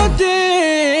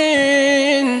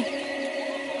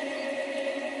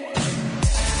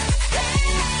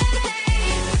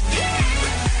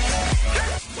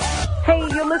 Hey,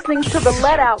 you're listening to The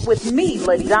Let Out with me,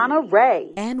 LaDonna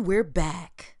Ray. And we're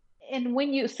back. And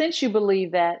since you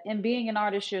believe that, and being an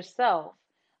artist yourself,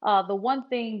 the one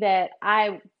thing that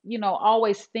I,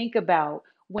 always think about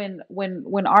when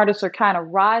artists are kind of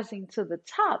rising to the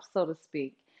top, so to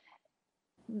speak,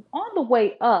 on the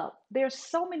way up, there's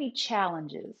so many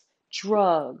challenges,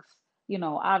 drugs,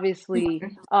 obviously,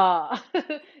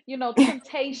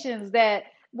 temptations that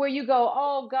where you go,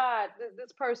 oh God,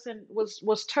 this person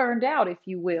was turned out, if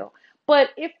you will. But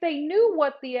if they knew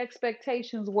what the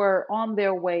expectations were on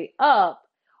their way up,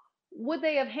 would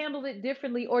they have handled it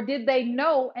differently, or did they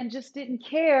know and just didn't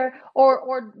care,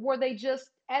 or were they just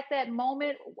at that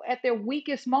moment, at their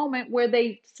weakest moment, where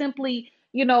they simply,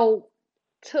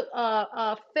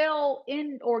 fell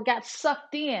in or got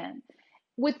sucked in?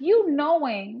 With you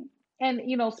knowing and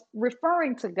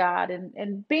referring to God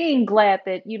and being glad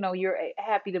that you're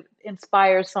happy to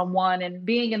inspire someone and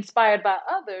being inspired by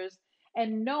others,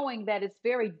 and knowing that it's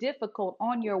very difficult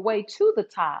on your way to the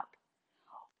top,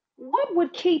 what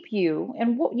would keep you,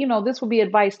 and what, this would be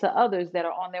advice to others that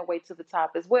are on their way to the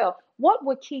top as well, what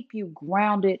would keep you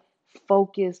grounded,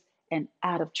 focused, and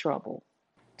out of trouble?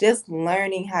 Just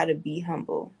learning how to be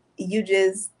humble. You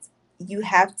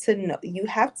have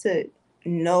to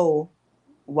know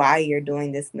why you're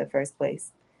doing this in the first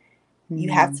place. Mm-hmm.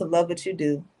 You have to love what you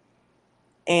do.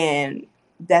 And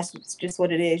that's just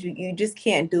what it is. You just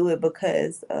can't do it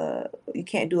because you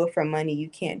can't do it for money. You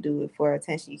can't do it for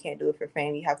attention. You can't do it for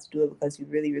fame. You have to do it because you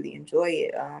really, really enjoy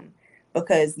it.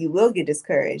 Because you will get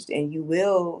discouraged and you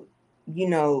will,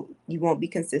 you won't be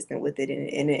consistent with it,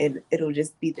 and it'll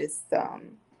just be this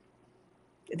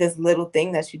little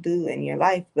thing that you do in your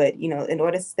life. But in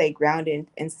order to stay grounded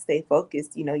and to stay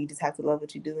focused, you just have to love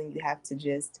what you do and you have to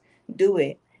just do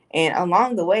it. And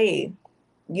along the way,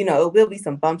 it will be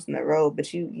some bumps in the road,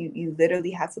 but you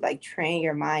literally have to like train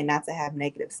your mind not to have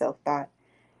negative self-thought.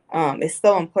 It's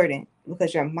so important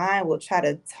because your mind will try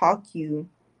to talk you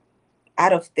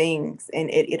out of things, and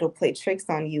it'll play tricks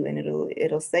on you, and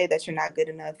it'll say that you're not good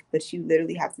enough, but you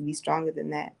literally have to be stronger than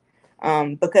that.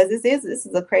 Because this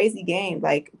is a crazy game.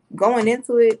 Like going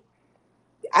into it,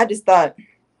 I just thought,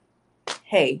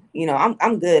 hey,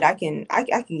 I'm good. I can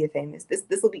get famous.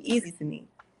 This will be easy to me.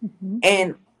 Mm-hmm.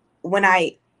 And when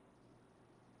I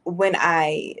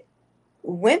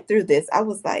went through this, I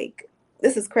was like,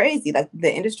 this is crazy. Like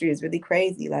the industry is really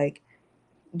crazy. Like,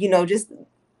 just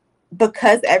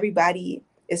because everybody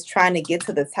is trying to get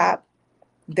to the top,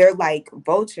 they're like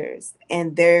vultures,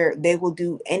 and they will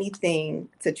do anything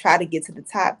to try to get to the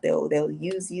top. They'll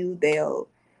use you. They'll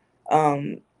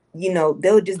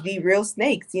they'll just be real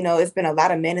snakes. It's been a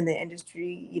lot of men in the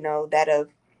industry, that have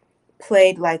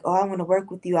played like, oh, I want to work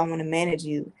with you, I want to manage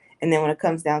you. And then when it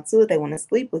comes down to it, they want to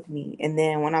sleep with me. And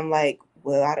then when I'm like,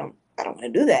 well, I don't want to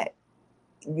do that.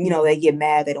 They get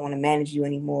mad. They don't want to manage you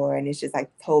anymore. And it's just like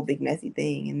this whole big messy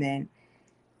thing. And then,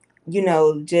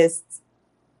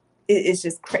 it's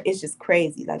just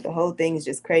crazy. Like the whole thing is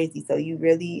just crazy. So you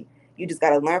just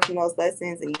got to learn from those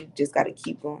lessons, and you just got to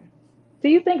keep going. Do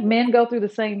you think men go through the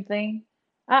same thing?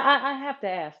 I have to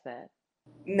ask that.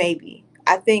 Maybe.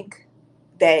 I think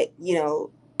that,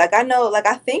 like I know, like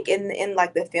I think in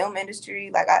like the film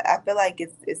industry, like I feel like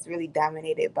it's really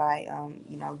dominated by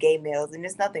gay males, and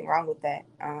there's nothing wrong with that.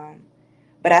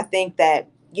 But I think that,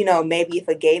 maybe if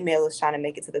a gay male is trying to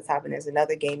make it to the top and there's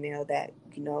another gay male that,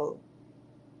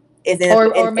 is in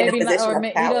a maybe not, position of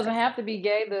he power. doesn't have to be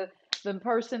gay. The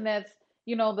person that's,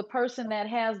 the person that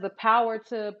has the power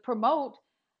to promote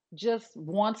just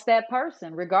wants that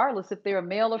person, regardless if they're a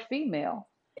male or female.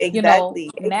 Exactly.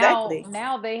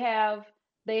 Now they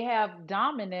have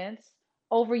dominance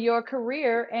over your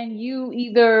career, and you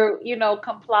either,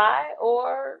 comply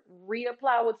or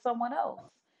reapply with someone else.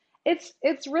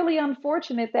 It's really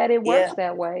unfortunate that it works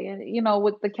that way. And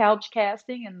with the couch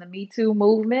casting and the Me Too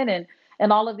movement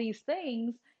and all of these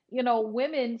things,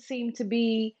 women seem to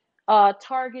be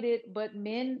targeted, but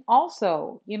men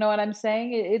also. You know what I'm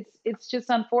saying? It's just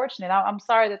unfortunate. I'm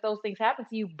sorry that those things happen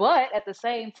to you, but at the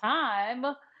same time,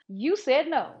 you said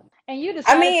no, and you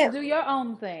decided to do your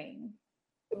own thing.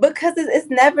 Because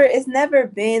it's never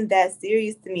been that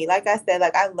serious to me. Like I said,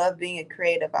 like I love being a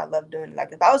creative. I love doing it.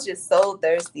 Like if I was just so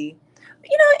thirsty,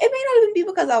 it may not even be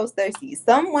because I was thirsty.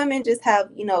 Some women just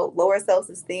have, lower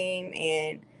self-esteem,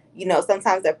 and,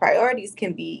 sometimes their priorities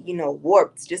can be,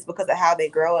 warped just because of how they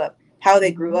grew up. I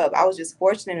was just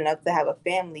fortunate enough to have a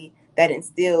family that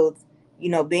instilled,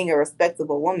 being a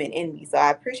respectable woman in me. So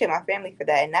I appreciate my family for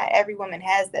that. And not every woman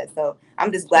has that. So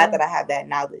I'm just glad that I have that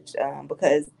knowledge,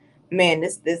 because man,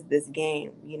 this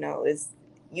game, is,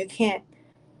 you can't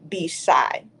be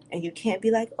shy, and you can't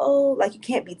be like, oh, like you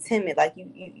can't be timid. Like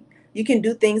you can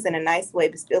do things in a nice way,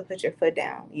 but still put your foot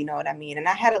down. You know what I mean? And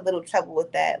I had a little trouble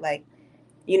with that. Like,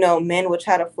 men would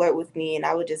try to flirt with me, and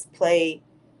I would just play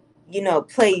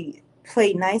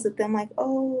nice with them. Like,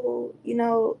 oh,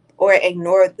 or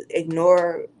ignore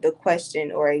the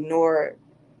question, or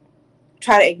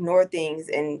try to ignore things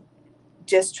and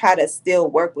just try to still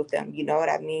work with them. You know what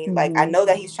I mean? Mm-hmm. Like, I know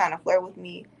that he's trying to flirt with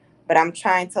me, but I'm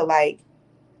trying to like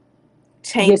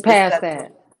change get past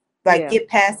that. Get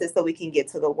past it so we can get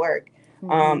to the work.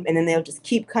 Mm-hmm. And then they'll just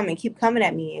keep coming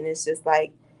at me. And it's just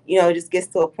like, it just gets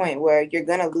to a point where you're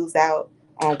going to lose out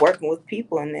on working with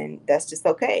people. And then that's just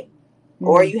okay. Mm-hmm.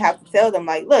 Or you have to tell them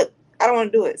like, look, I don't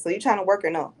want to do it. So you trying to work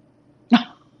or no?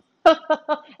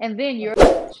 And then you're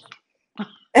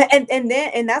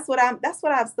and that's what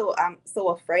I'm so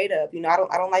afraid of.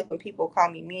 I don't like when people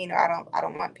call me mean, or I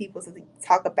don't want people to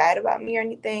talk bad about me or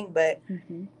anything, but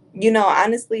mm-hmm.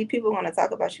 Honestly, people are going to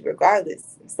talk about you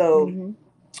regardless. So mm-hmm.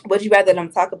 Would you rather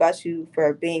them talk about you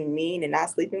for being mean and not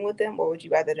sleeping with them, or would you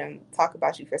rather them talk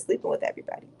about you for sleeping with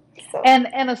everybody? So. And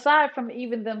aside from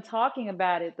even them talking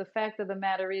about it, the fact of the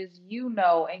matter is,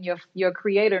 and your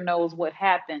creator knows what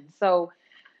happened. So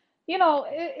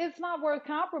it's not worth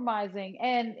compromising.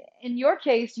 And in your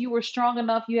case, you were strong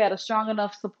enough. You had a strong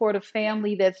enough supportive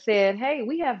family that said, hey,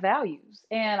 we have values.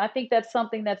 And I think that's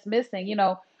something that's missing.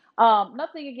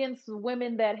 Nothing against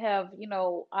women that have,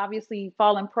 obviously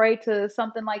fallen prey to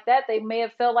something like that. They may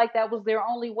have felt like that was their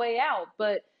only way out,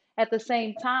 but at the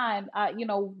same time,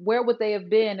 where would they have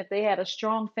been if they had a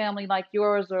strong family like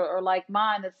yours or like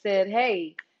mine that said,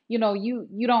 hey, you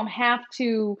don't have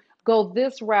to go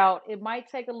this route. It might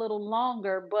take a little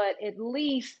longer, but at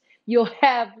least you'll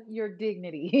have your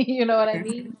dignity. You know what I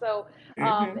mean? So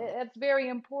it's very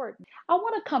important. I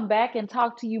want to come back and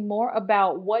talk to you more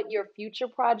about what your future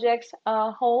projects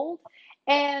hold.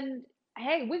 And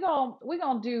hey, we're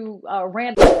gonna do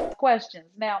random questions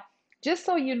now. Just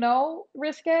so you know,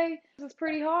 Risque, this is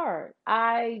pretty hard.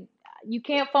 You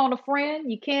can't phone a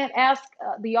friend, you can't ask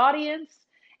the audience,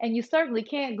 and you certainly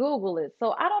can't Google it.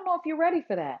 So I don't know if you're ready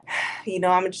for that. I'm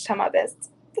gonna just try my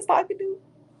best. That's all I can do.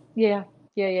 Yeah.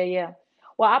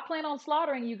 Well, I plan on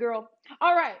slaughtering you, girl.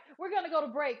 All right, we're going to go to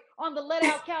break on the Let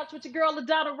Out Couch with your girl,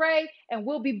 LaDonna Ray, and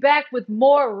we'll be back with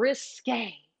more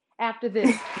Risque after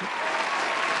this.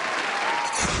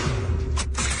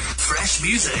 Fresh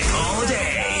music all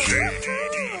day. Dance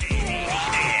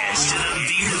to the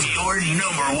beat of your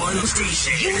 #1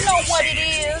 station. You know what it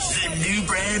is. The new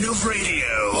brand of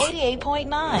radio.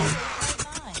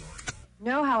 88.9.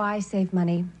 Know how I save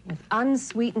money? With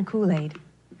unsweetened Kool-Aid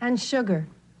and sugar,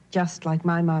 just like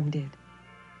my mom did.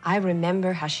 I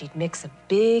remember how she'd mix a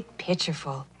big pitcher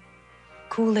full.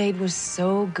 Kool-Aid was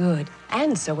so good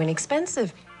and so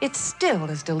inexpensive. It's still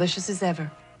as delicious as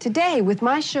ever. Today, with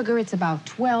my sugar, it's about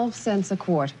 12 cents a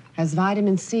quart. Has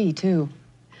vitamin C, too.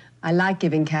 I like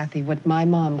giving Kathy what my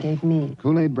mom gave me.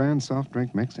 Kool-Aid brand soft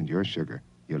drink mix and your sugar.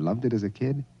 You loved it as a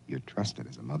kid. You trust it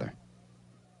as a mother.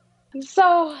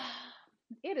 So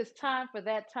it is time for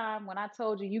that time when I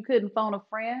told you you couldn't phone a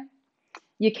friend.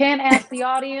 You can't ask the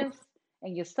audience,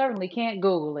 and you certainly can't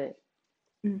Google it.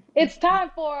 It's time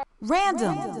for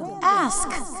Random Ask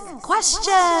Questions.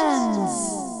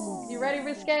 You ready,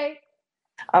 Risque?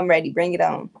 I'm ready. Bring it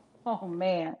on. Oh,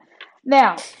 man.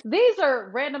 Now, these are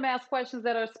random ask questions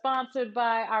that are sponsored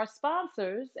by our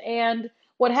sponsors. And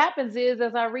what happens is,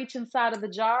 as I reach inside of the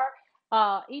jar,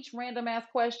 each random ask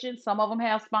question, some of them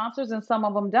have sponsors and some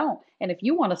of them don't. And if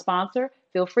you want to sponsor,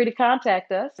 feel free to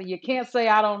contact us. You can't say,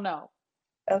 I don't know.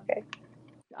 Okay.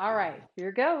 All right,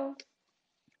 here goes.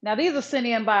 Now, these are sent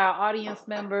in by our audience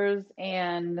members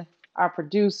and our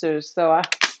producers, so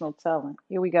there's no telling.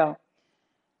 Here we go.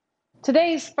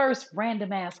 Today's first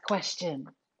random ask question.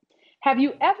 Have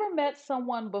you ever met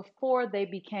someone before they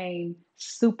became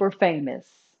super famous?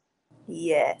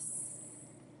 Yes.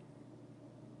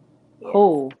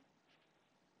 Who?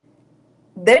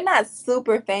 They're not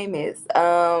super famous,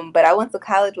 but I went to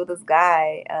college with this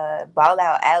guy, Ball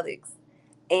Out Alex,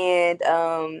 and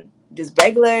just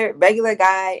regular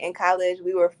guy in college.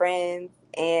 We were friends,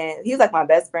 and he was like my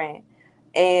best friend,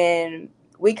 and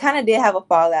we kind of did have a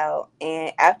fallout.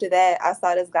 And after that, I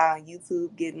saw this guy on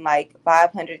YouTube getting like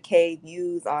 500K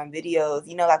views on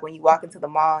videos. Like when you walk into the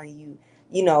mall and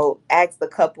you ask the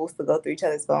couples to go through each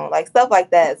other's phone, like stuff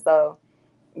like that. So,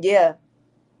 yeah.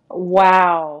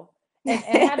 Wow.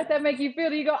 And how did that make you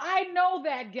feel? You go, I know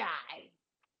that guy.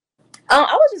 I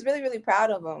was just really, really proud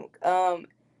of him.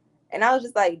 And I was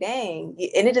just like, dang.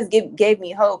 And it just gave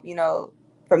me hope,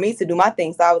 for me to do my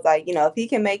thing. So I was like, if he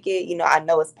can make it, I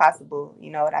know it's possible,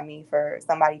 you know what I mean, for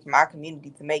somebody from our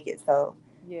community to make it. So,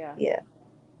 yeah.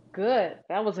 Good.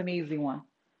 That was an easy one.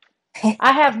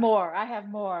 I have more.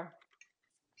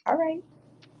 All right.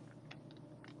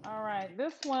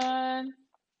 This one.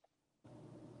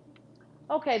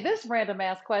 Okay, this random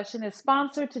ask question is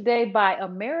sponsored today by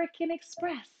American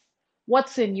Express.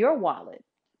 What's in your wallet?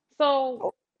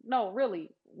 So, no, really,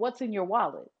 what's in your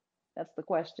wallet? That's the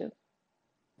question.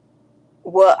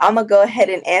 Well, I'm going to go ahead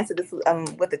and answer this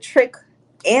with a trick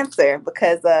answer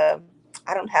because I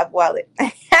don't have a wallet.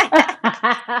 Well,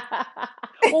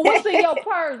 what's in your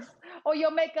purse or your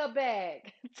makeup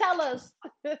bag? Tell us.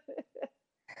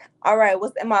 All right,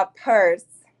 what's in my purse?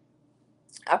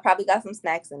 I probably got some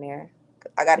snacks in there.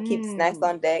 I got to keep snacks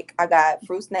on deck. I got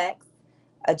fruit snacks,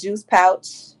 a juice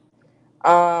pouch.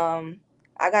 I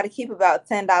got to keep about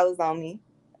 $10 on me.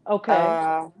 Okay.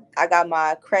 I got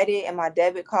my credit and my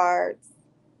debit cards.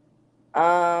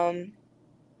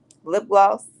 Lip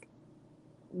gloss.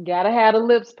 Gotta have the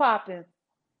lips popping.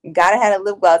 Gotta have a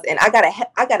lip gloss, and I got a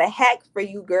hack for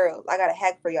you girls. I got a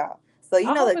hack for y'all. So I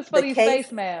hope it's for these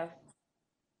face masks.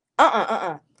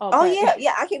 Okay. Oh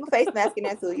yeah. I keep a face mask in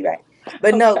there too. You're right.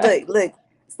 But no, look.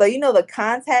 So the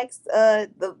contacts,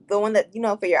 the one that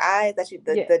for your eyes,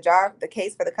 the jar, the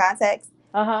case for the contacts.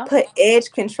 Put edge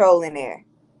control in there,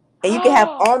 and you can have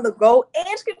on the go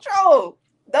edge control.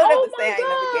 Don't ever say I ain't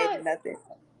never gave you nothing.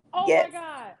 Oh my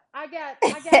God! I got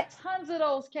tons of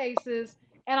those cases,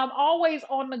 and I'm always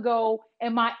on the go,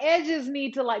 and my edges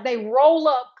need to they roll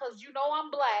up because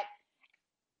I'm black.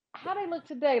 How they look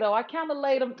today though? I kind of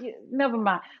laid them. Never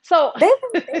mind. So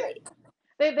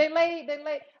They lay.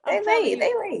 I'm telling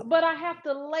you, but I have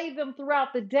to lay them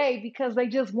throughout the day because they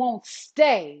just won't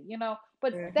stay.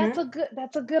 But that's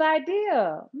a good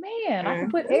idea, man. I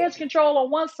can put edge control on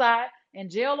one side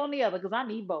and gel on the other because I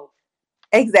need both.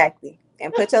 Exactly.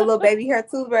 And put your little baby hair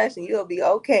toothbrush and you'll be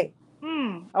okay.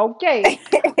 Okay.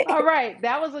 All right.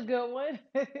 That was a good one.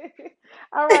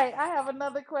 All right. I have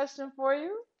another question for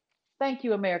you. Thank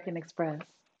you, American Express.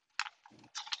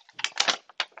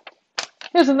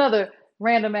 Here's another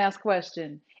random ass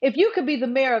question. If you could be the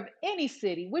mayor of any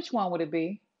city, which one would it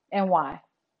be and why?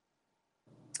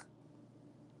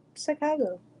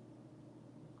 Chicago.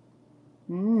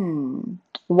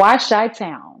 Why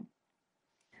Chi-Town?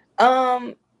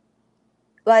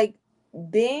 Like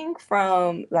being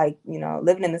from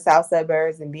living in the south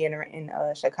suburbs and being in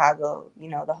Chicago,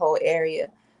 the whole area.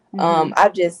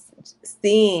 I've just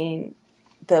seen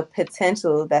the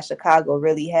potential that Chicago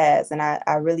really has, and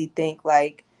I really think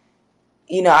I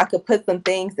could put some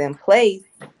things in place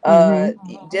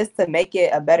just to make it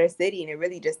a better city, and it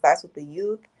really just starts with the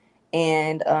youth,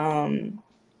 and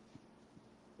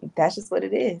that's just what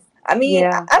it is. I mean,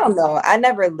 I don't know. I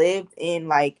never lived in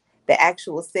the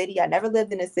actual city. I never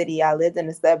lived in a city. I lived in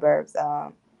the suburbs.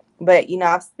 But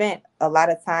I've spent a lot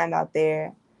of time out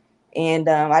there, and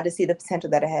I just see the potential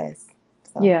that it has.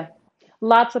 So. Yeah,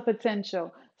 lots of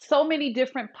potential. So many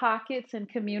different pockets and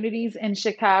communities in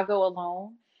Chicago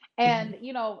alone. And,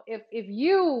 if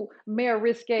you, Mayor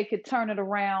Risque, could turn it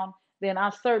around, then I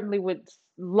certainly would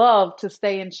love to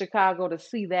stay in Chicago to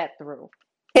see that through.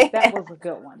 That was a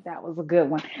good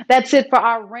one. That's it for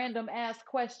our random ass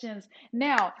questions.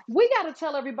 Now, we got to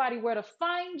tell everybody where to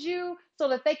find you so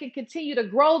that they can continue to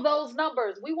grow those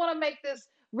numbers. We want to make this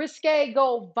Risque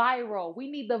go viral.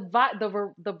 We need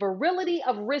the virility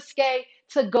of Risque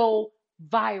to go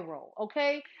viral.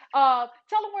 Okay? Tell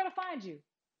them where to find you.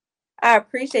 I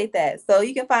appreciate that. So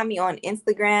you can find me on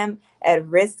Instagram at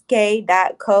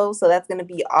risque.co. So that's going to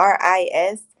be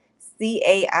RISCAIY.co.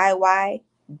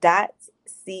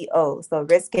 So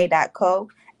risque.co.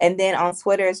 And then on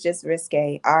Twitter, it's just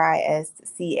Risque,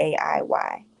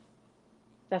 RISCAIY.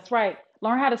 That's right.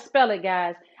 Learn how to spell it,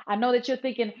 guys. I know that you're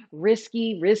thinking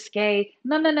risky, risque.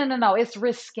 No. It's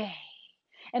Risque.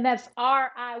 And that's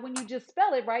R-I. When you just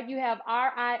spell it right, you have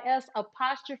RIS''CAIY.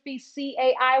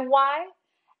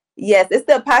 Yes, it's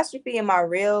the apostrophe in my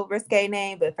real Risque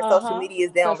name, but for social media,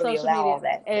 they don't really allow all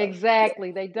that. So,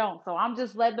 exactly, They don't. So I'm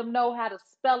just letting them know how to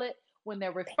spell it when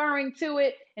they're referring to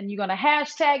it, and you're going to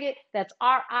hashtag it. That's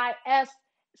RISCAIY.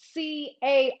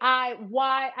 I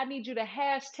need you to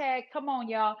hashtag. Come on,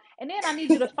 y'all. And then I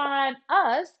need you to find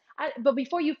us. But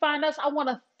before you find us, I want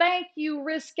to thank you,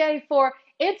 Risque, for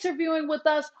interviewing with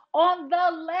us on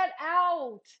The Let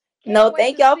Out.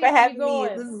 Thank y'all for having me.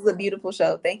 This is a beautiful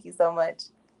show. Thank you so much.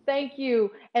 Thank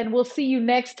you. And we'll see you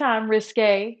next time,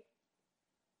 Risque.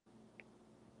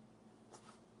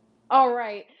 All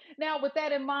right. Now, with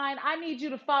that in mind, I need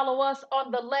you to follow us on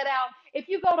The Let Out. If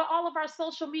you go to all of our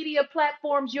social media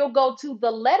platforms, you'll go to The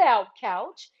Let Out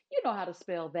Couch. You know how to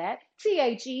spell that.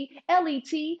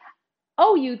 TheLetOutCouch.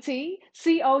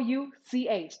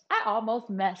 I almost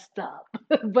messed up,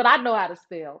 but I know how to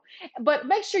spell. But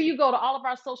make sure you go to all of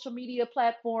our social media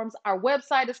platforms. Our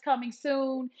website is coming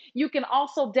soon. You can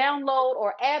also download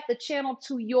or add the channel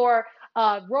to your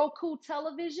Roku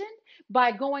television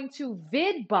by going to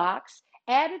VidBox,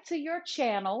 add it to your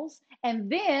channels, and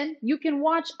then you can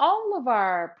watch all of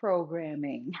our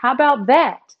programming. How about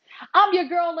that? I'm your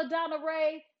girl, LaDonna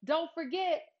Ray. Don't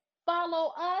forget,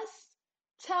 follow us.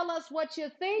 Tell us what you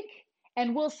think,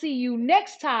 and we'll see you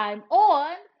next time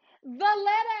on The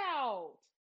Let Out.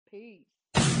 Peace.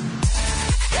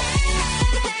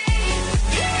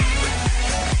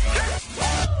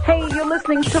 Hey, you're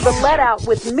listening to The Let Out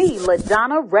with me,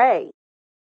 LaDonna Ray.